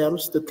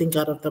ourselves, to think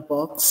out of the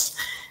box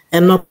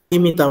and not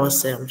limit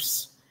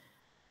ourselves.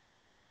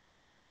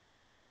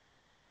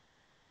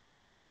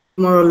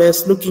 More or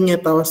less looking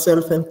at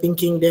ourselves and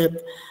thinking that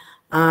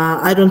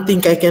I don't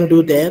think I can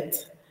do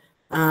that.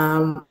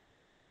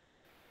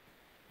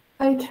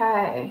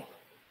 Okay.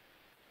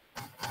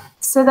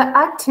 So the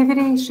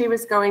activity she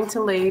was going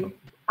to lead,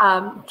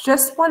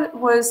 just one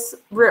was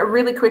a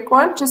really quick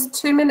one, just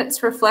 2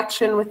 minutes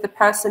reflection with the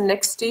person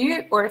next to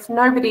you, or if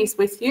nobody's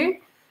with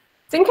you,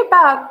 think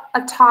about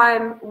a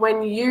time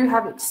when you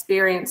have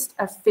experienced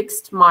a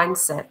fixed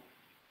mindset.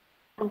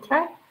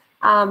 Okay,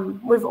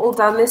 we've all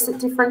done this at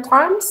different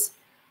times.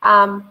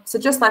 So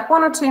just like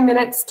 1 or 2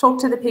 minutes, talk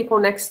to the people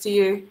next to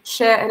you,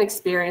 share an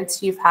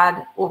experience you've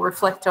had, or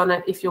reflect on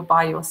it if you're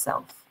by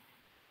yourself.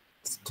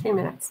 It's 2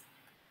 minutes.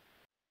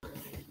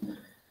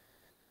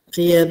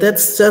 Yeah,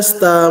 that's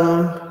just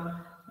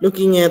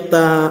looking at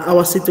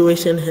our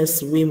situation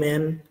as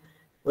women,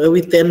 where we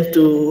tend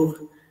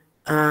to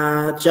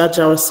judge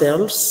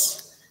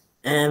ourselves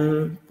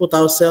and put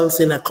ourselves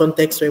in a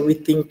context where we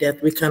think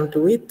that we can't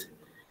do it.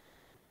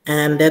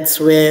 And that's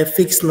where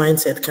fixed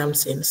mindset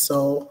comes in.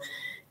 So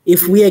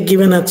if we are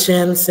given a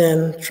chance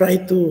and try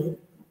to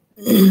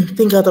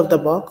think out of the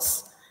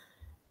box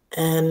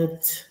and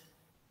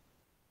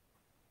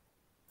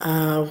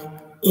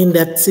in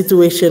that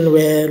situation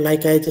where,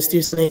 like I just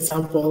used an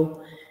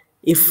example,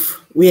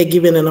 if we are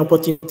given an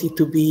opportunity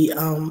to be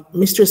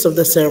mistress of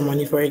the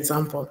ceremony, for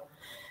example,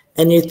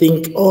 and you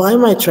think, oh, I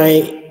might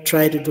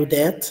try to do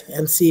that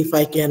and see if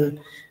I can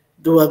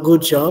do a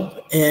good job.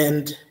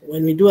 And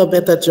when we do a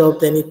better job,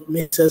 then it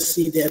makes us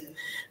see that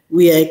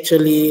we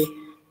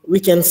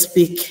can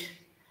speak,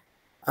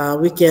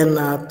 we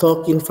can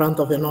talk in front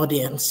of an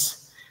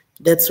audience.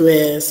 That's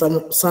where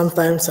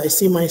sometimes I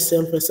see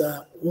myself as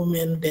a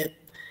woman that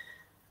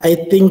I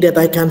think that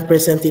I can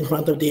present in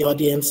front of the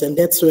audience, and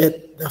that's where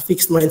the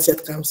fixed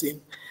mindset comes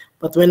in.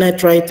 But when I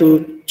try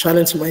to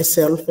challenge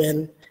myself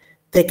and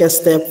take a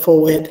step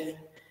forward,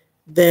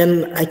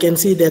 then I can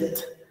see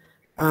that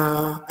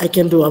I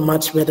can do a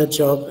much better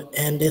job,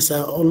 and there's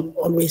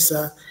always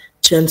a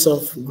chance chance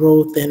of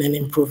growth and an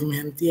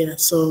improvement. Yeah,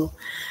 so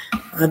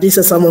these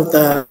are some of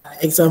the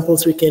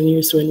examples we can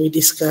use when we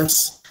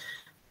discuss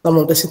some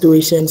of the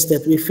situations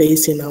that we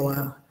face in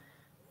our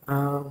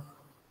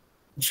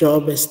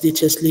job as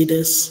teachers,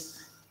 leaders.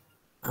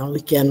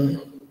 We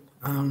can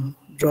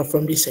draw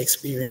from this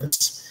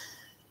experience.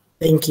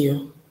 Thank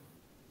you.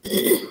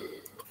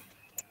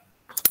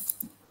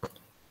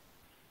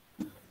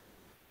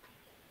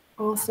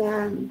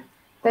 Awesome.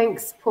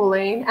 Thanks,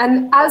 Pauline.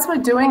 And as we're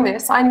doing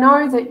this, I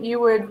know that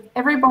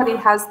everybody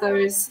has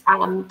those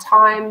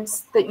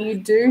times that you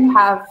do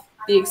have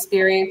the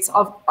experience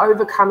of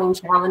overcoming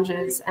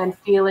challenges and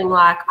feeling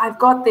like I've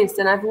got this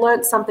and I've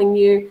learned something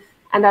new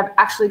and I've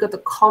actually got the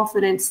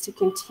confidence to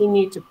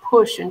continue to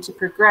push and to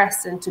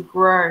progress and to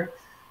grow.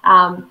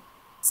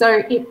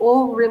 So it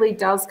all really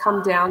does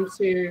come down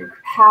to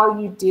how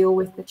you deal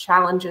with the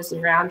challenges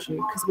around you,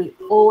 because we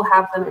all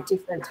have them at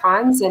different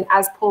times. And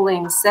as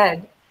Pauline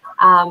said,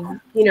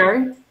 you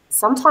know,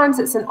 sometimes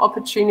it's an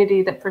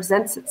opportunity that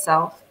presents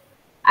itself,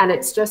 and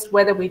it's just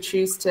whether we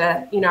choose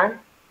to, you know,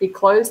 be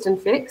closed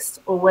and fixed,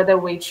 or whether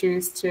we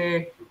choose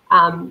to,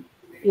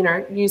 you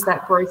know, use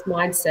that growth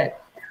mindset.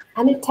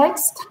 And it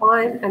takes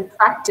time and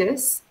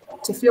practice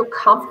to feel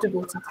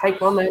comfortable to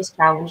take on those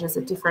challenges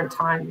at different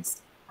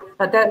times.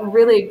 But they're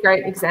really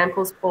great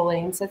examples,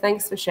 Pauline, so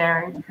thanks for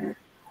sharing.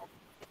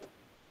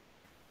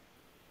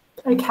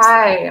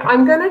 Okay,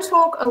 I'm going to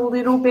talk a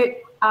little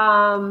bit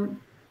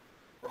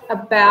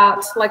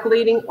about like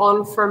leading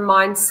on from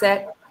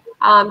mindset,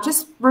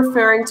 just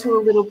referring to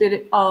a little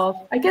bit of,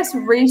 I guess,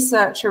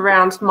 research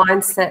around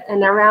mindset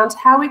and around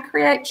how we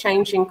create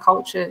changing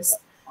cultures.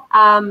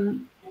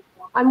 I'm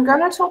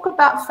going to talk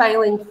about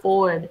failing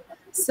forward.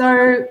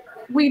 So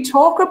we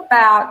talk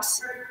about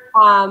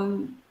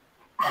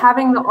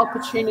having the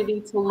opportunity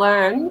to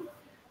learn,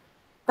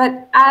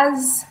 but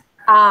as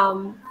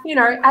you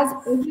know, as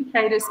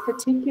educators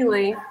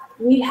particularly,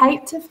 we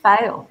hate to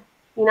fail.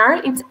 You know,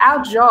 it's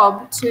our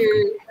job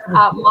to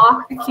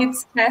mark the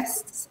kids'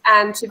 tests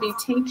and to be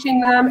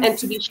teaching them and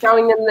to be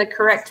showing them the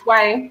correct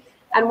way.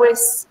 And we're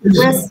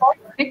so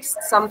fixed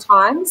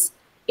sometimes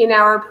in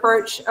our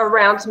approach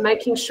around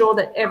making sure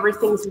that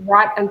everything's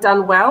right and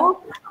done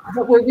well,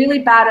 but we're really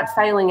bad at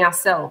failing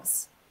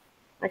ourselves.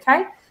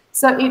 Okay?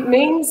 So it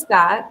means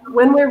that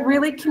when we're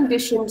really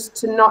conditioned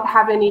to not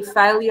have any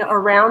failure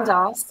around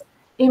us,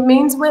 it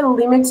means we're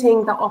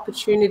limiting the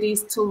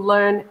opportunities to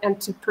learn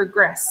and to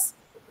progress,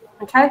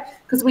 okay?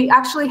 Because we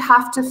actually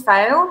have to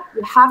fail,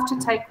 you have to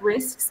take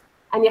risks,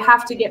 and you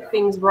have to get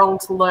things wrong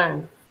to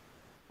learn,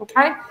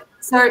 okay?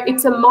 So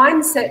it's a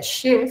mindset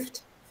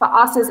shift for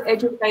us as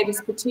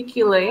educators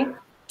particularly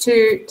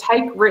to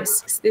take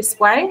risks this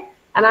way,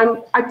 and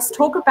I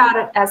talk about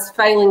it as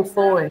failing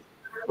forward.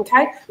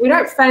 Okay, we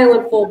don't fail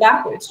and fall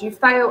backwards. You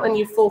fail and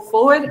you fall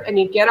forward and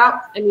you get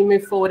up and you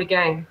move forward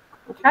again.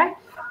 Okay,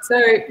 so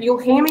you'll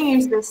hear me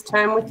use this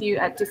term with you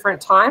at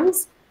different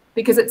times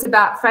because it's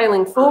about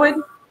failing forward.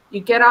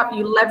 You get up,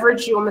 you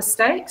leverage your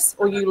mistakes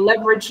or you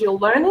leverage your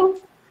learning,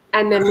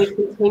 and then we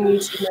continue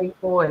to move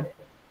forward.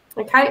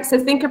 Okay, so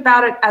think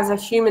about it as a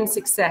human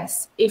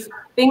success. If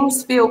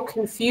things feel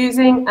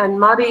confusing and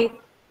muddy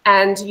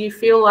and you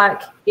feel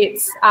like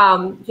it's,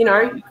 you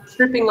know,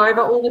 tripping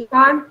over all the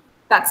time,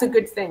 that's a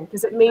good thing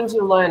because it means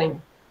you're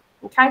learning,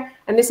 okay?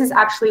 And this is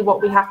actually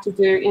what we have to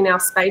do in our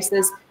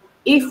spaces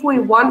if we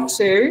want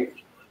to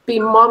be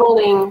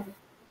modeling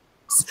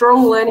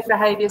strong learning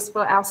behaviours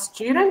for our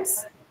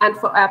students and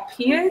for our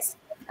peers,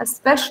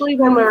 especially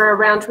when we're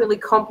around really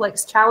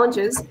complex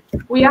challenges.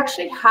 We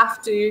actually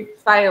have to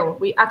fail.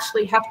 We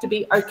actually have to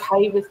be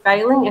okay with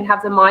failing and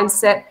have the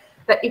mindset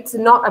that it's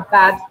not a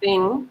bad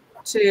thing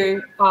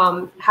to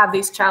have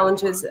these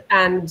challenges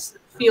and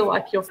feel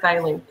like you're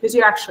failing, because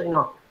you're actually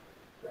not.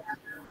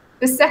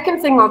 The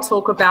second thing I'll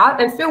talk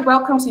about, and feel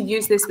welcome to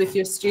use this with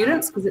your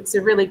students because it's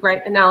a really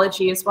great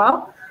analogy as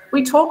well.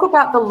 We talk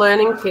about the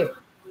learning pit,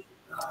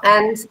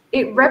 and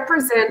it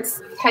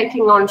represents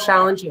taking on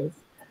challenges.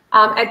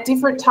 At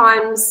different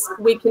times,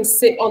 we can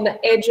sit on the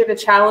edge of a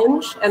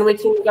challenge and we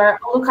can go,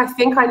 oh, look, I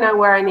think I know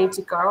where I need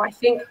to go. I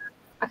think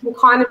I can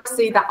kind of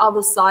see the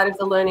other side of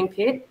the learning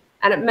pit,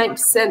 and it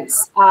makes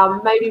sense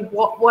maybe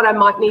what I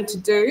might need to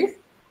do.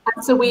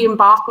 And so we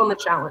embark on the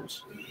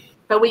challenge.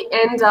 But we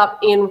end up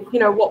in, you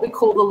know, what we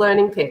call the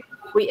learning pit.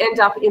 We end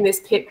up in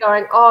this pit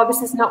going, oh,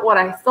 this is not what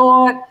I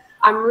thought.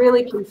 I'm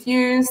really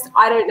confused.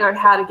 I don't know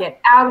how to get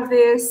out of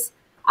this.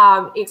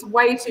 It's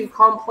way too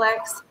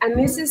complex. And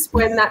this is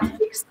when that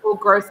fixed or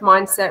growth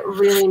mindset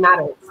really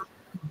matters.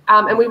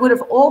 And we would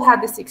have all had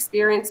this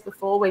experience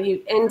before where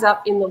you end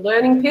up in the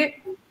learning pit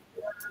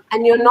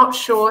and you're not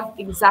sure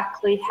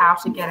exactly how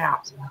to get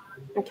out,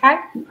 okay?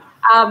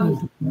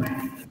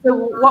 So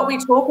what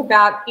we talk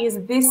about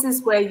is this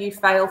is where you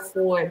fail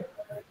forward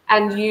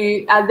and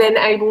you are then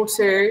able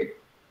to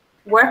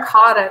work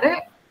hard at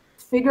it,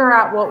 figure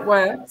out what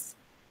works.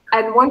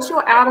 And once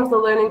you're out of the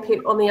learning pit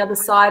on the other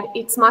side,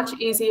 it's much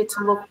easier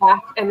to look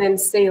back and then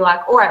see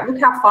like, all right, look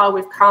how far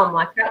we've come.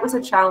 Like that was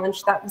a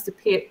challenge, that was a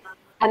pit.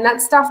 And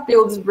that stuff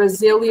builds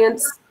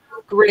resilience,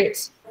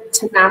 grit,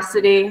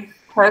 tenacity,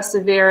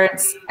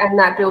 perseverance, and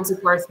that builds a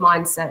growth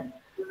mindset.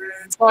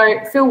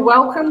 So feel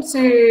welcome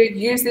to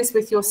use this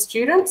with your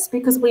students,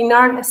 because we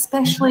know,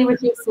 especially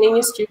with your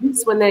senior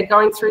students, when they're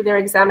going through their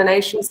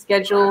examination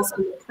schedules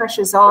and the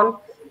pressure's on,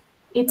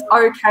 it's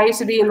okay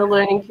to be in the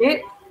learning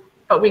pit,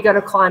 but we got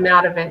to climb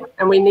out of it,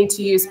 and we need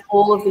to use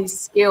all of these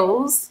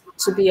skills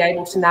to be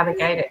able to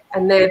navigate it.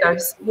 And they're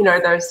those, you know,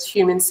 those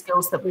human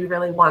skills that we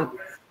really want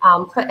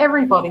for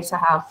everybody to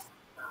have.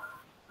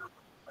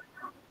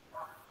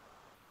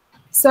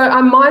 So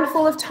I'm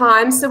mindful of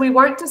time, so we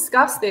won't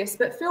discuss this,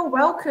 but feel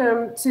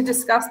welcome to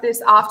discuss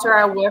this after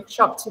our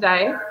workshop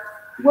today.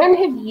 When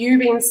have you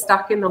been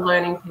stuck in the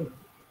learning pit?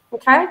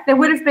 Okay, there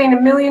would have been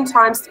a million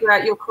times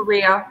throughout your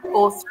career,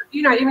 or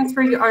you know, even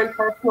through your own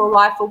personal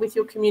life or with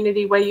your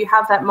community, where you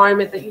have that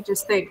moment that you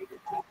just think,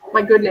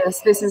 my goodness,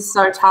 this is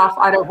so tough,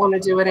 I don't want to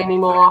do it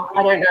anymore,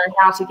 I don't know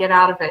how to get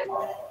out of it.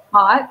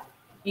 But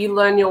you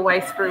learn your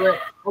way through it,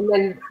 and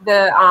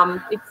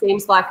then it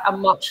seems like a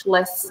much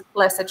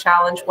lesser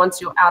challenge once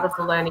you're out of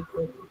the learning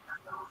group.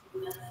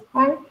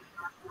 Okay.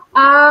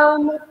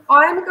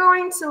 I'm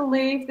going to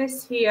leave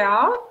this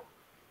here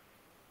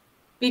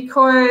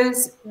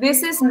because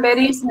this is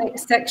Medi's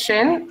next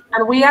section,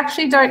 and we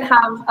actually don't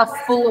have a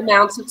full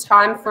amount of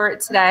time for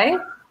it today.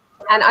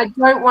 And I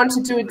don't want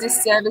to do a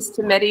disservice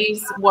to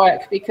Medi's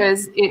work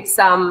because it's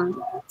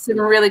some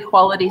really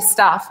quality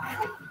stuff.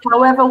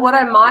 However, what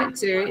I might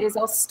do is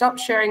I'll stop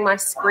sharing my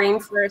screen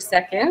for a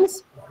second.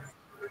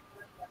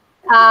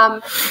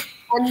 And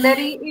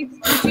Medi,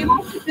 if you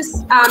like to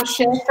just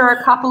share for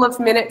a couple of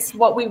minutes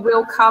what we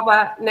will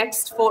cover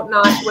next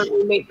fortnight when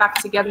we meet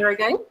back together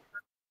again.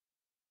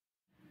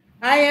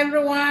 Hi,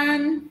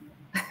 everyone.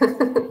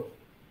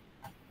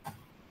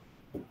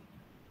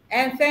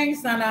 And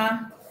thanks,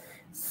 Anna.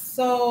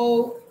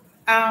 So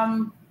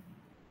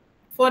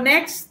for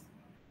next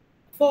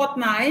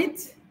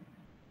fortnight,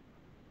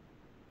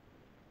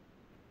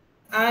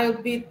 I'll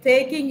be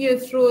taking you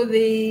through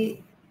the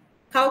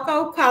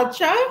Kau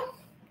culture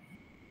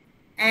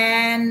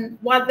and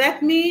what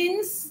that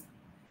means,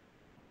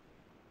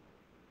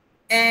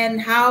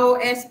 and how,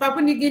 as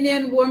Papua New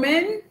Guinean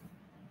women,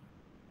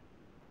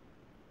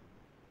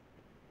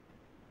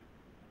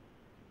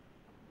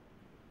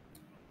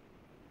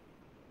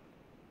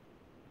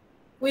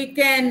 we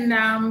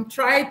can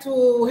try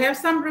to have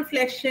some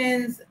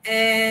reflections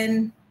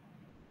and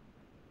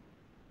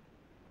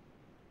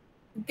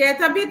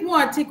get a bit more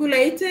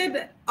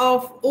articulated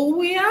of who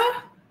we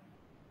are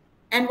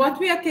and what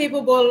we are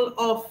capable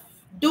of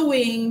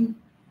doing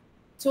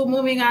to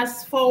moving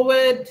us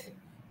forward,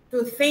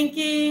 to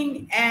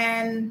thinking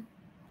and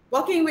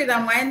working with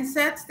our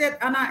mindsets that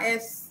Anna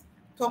has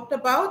talked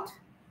about,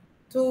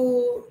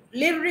 to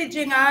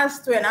leveraging us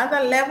to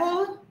another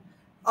level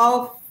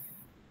of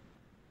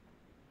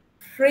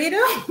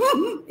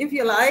freedom, if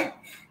you like,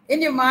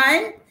 in your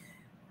mind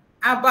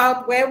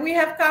about where we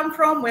have come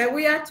from, where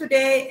we are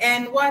today,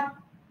 and what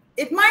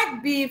it might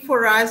be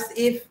for us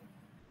if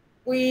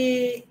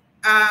we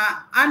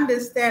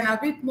understand a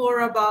bit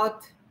more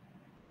about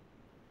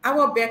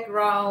our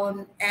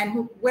background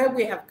and where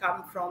we have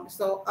come from.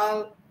 So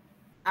I'll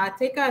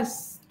take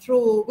us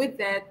through with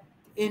that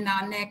in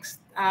our next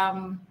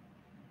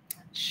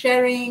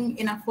sharing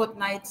in a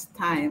fortnight's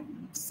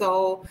time.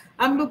 So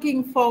I'm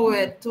looking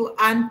forward to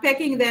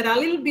unpacking that a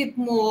little bit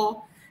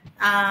more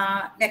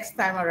next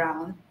time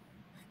around.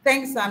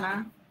 Thanks,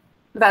 Anna.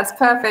 That's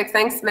perfect.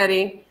 Thanks,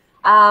 Medi.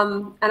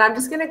 And I'm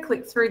just going to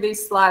click through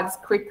these slides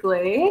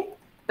quickly,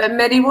 but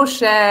Medi will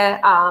share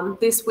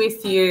this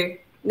with you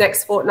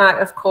next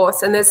fortnight, of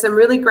course. And there's some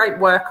really great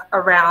work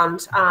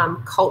around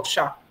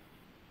culture.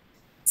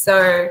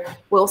 So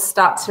we'll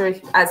start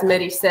to, as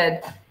Medi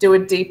said, do a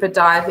deeper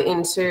dive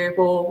into,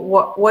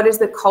 well, what is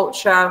the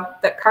culture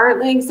that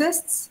currently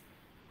exists,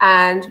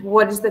 and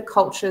what is the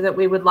culture that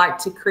we would like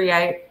to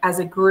create as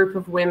a group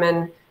of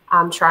women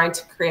trying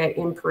to create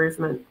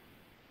improvement.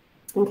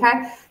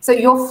 Okay, so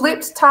your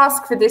flipped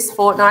task for this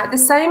fortnight, the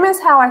same as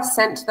how I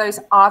sent those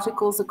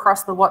articles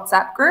across the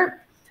WhatsApp group.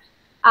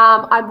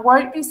 I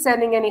won't be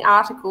sending any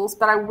articles,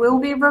 but I will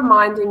be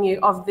reminding you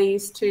of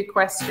these two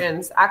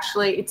questions.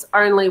 Actually, it's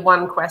only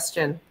one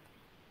question.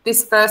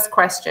 This first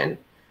question.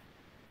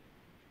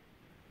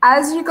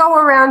 As you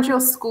go around your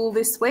school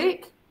this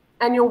week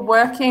and you're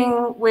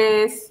working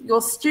with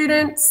your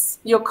students,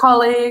 your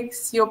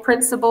colleagues, your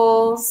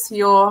principals,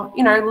 your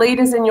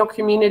leaders in your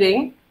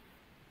community,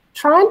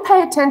 try and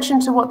pay attention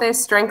to what their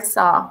strengths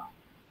are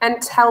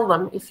and tell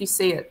them if you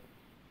see it,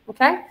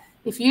 okay?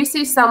 If you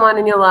see someone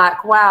and you're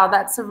like, wow,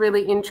 that's a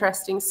really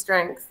interesting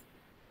strength,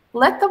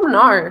 let them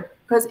know,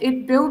 because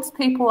it builds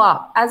people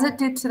up. As it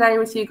did today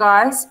with you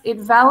guys, it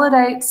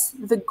validates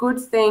the good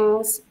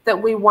things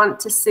that we want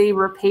to see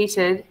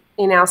repeated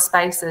in our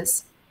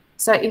spaces.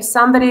 So if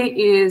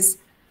somebody is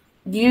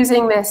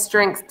using their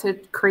strength to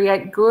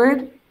create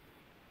good,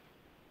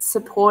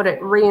 support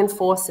it,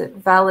 reinforce it,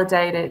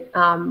 validate it,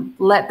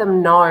 let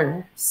them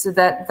know so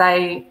that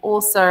they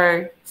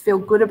also feel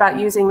good about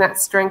using that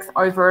strength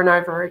over and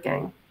over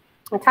again.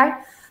 Okay,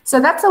 So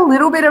that's a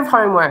little bit of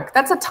homework.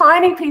 That's a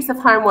tiny piece of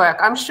homework.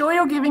 I'm sure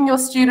you're giving your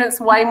students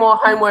way more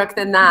homework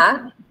than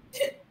that.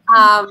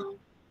 But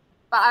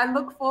I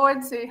look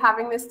forward to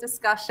having this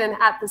discussion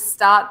at the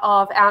start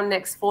of our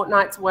next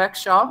fortnight's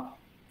workshop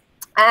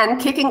and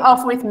kicking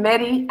off with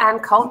Meri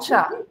and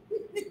culture.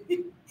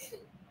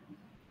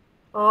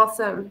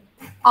 Awesome.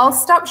 I'll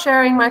stop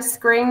sharing my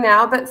screen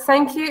now, but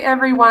thank you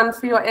everyone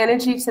for your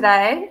energy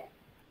today.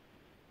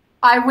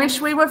 I wish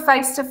we were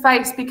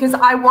face-to-face because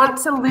I want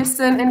to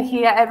listen and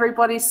hear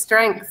everybody's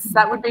strengths.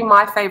 That would be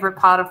my favorite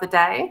part of the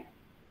day.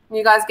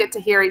 You guys get to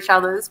hear each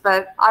other's,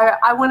 but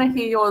I want to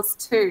hear yours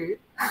too.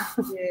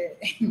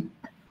 Yeah.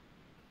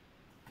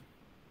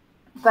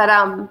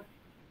 But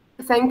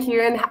thank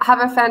you and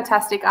have a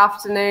fantastic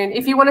afternoon.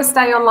 If you want to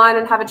stay online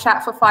and have a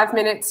chat for 5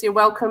 minutes, you're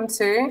welcome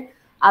to.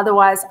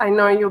 Otherwise, I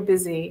know you're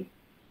busy.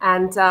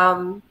 And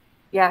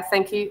yeah,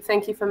 thank you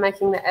for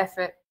making the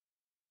effort.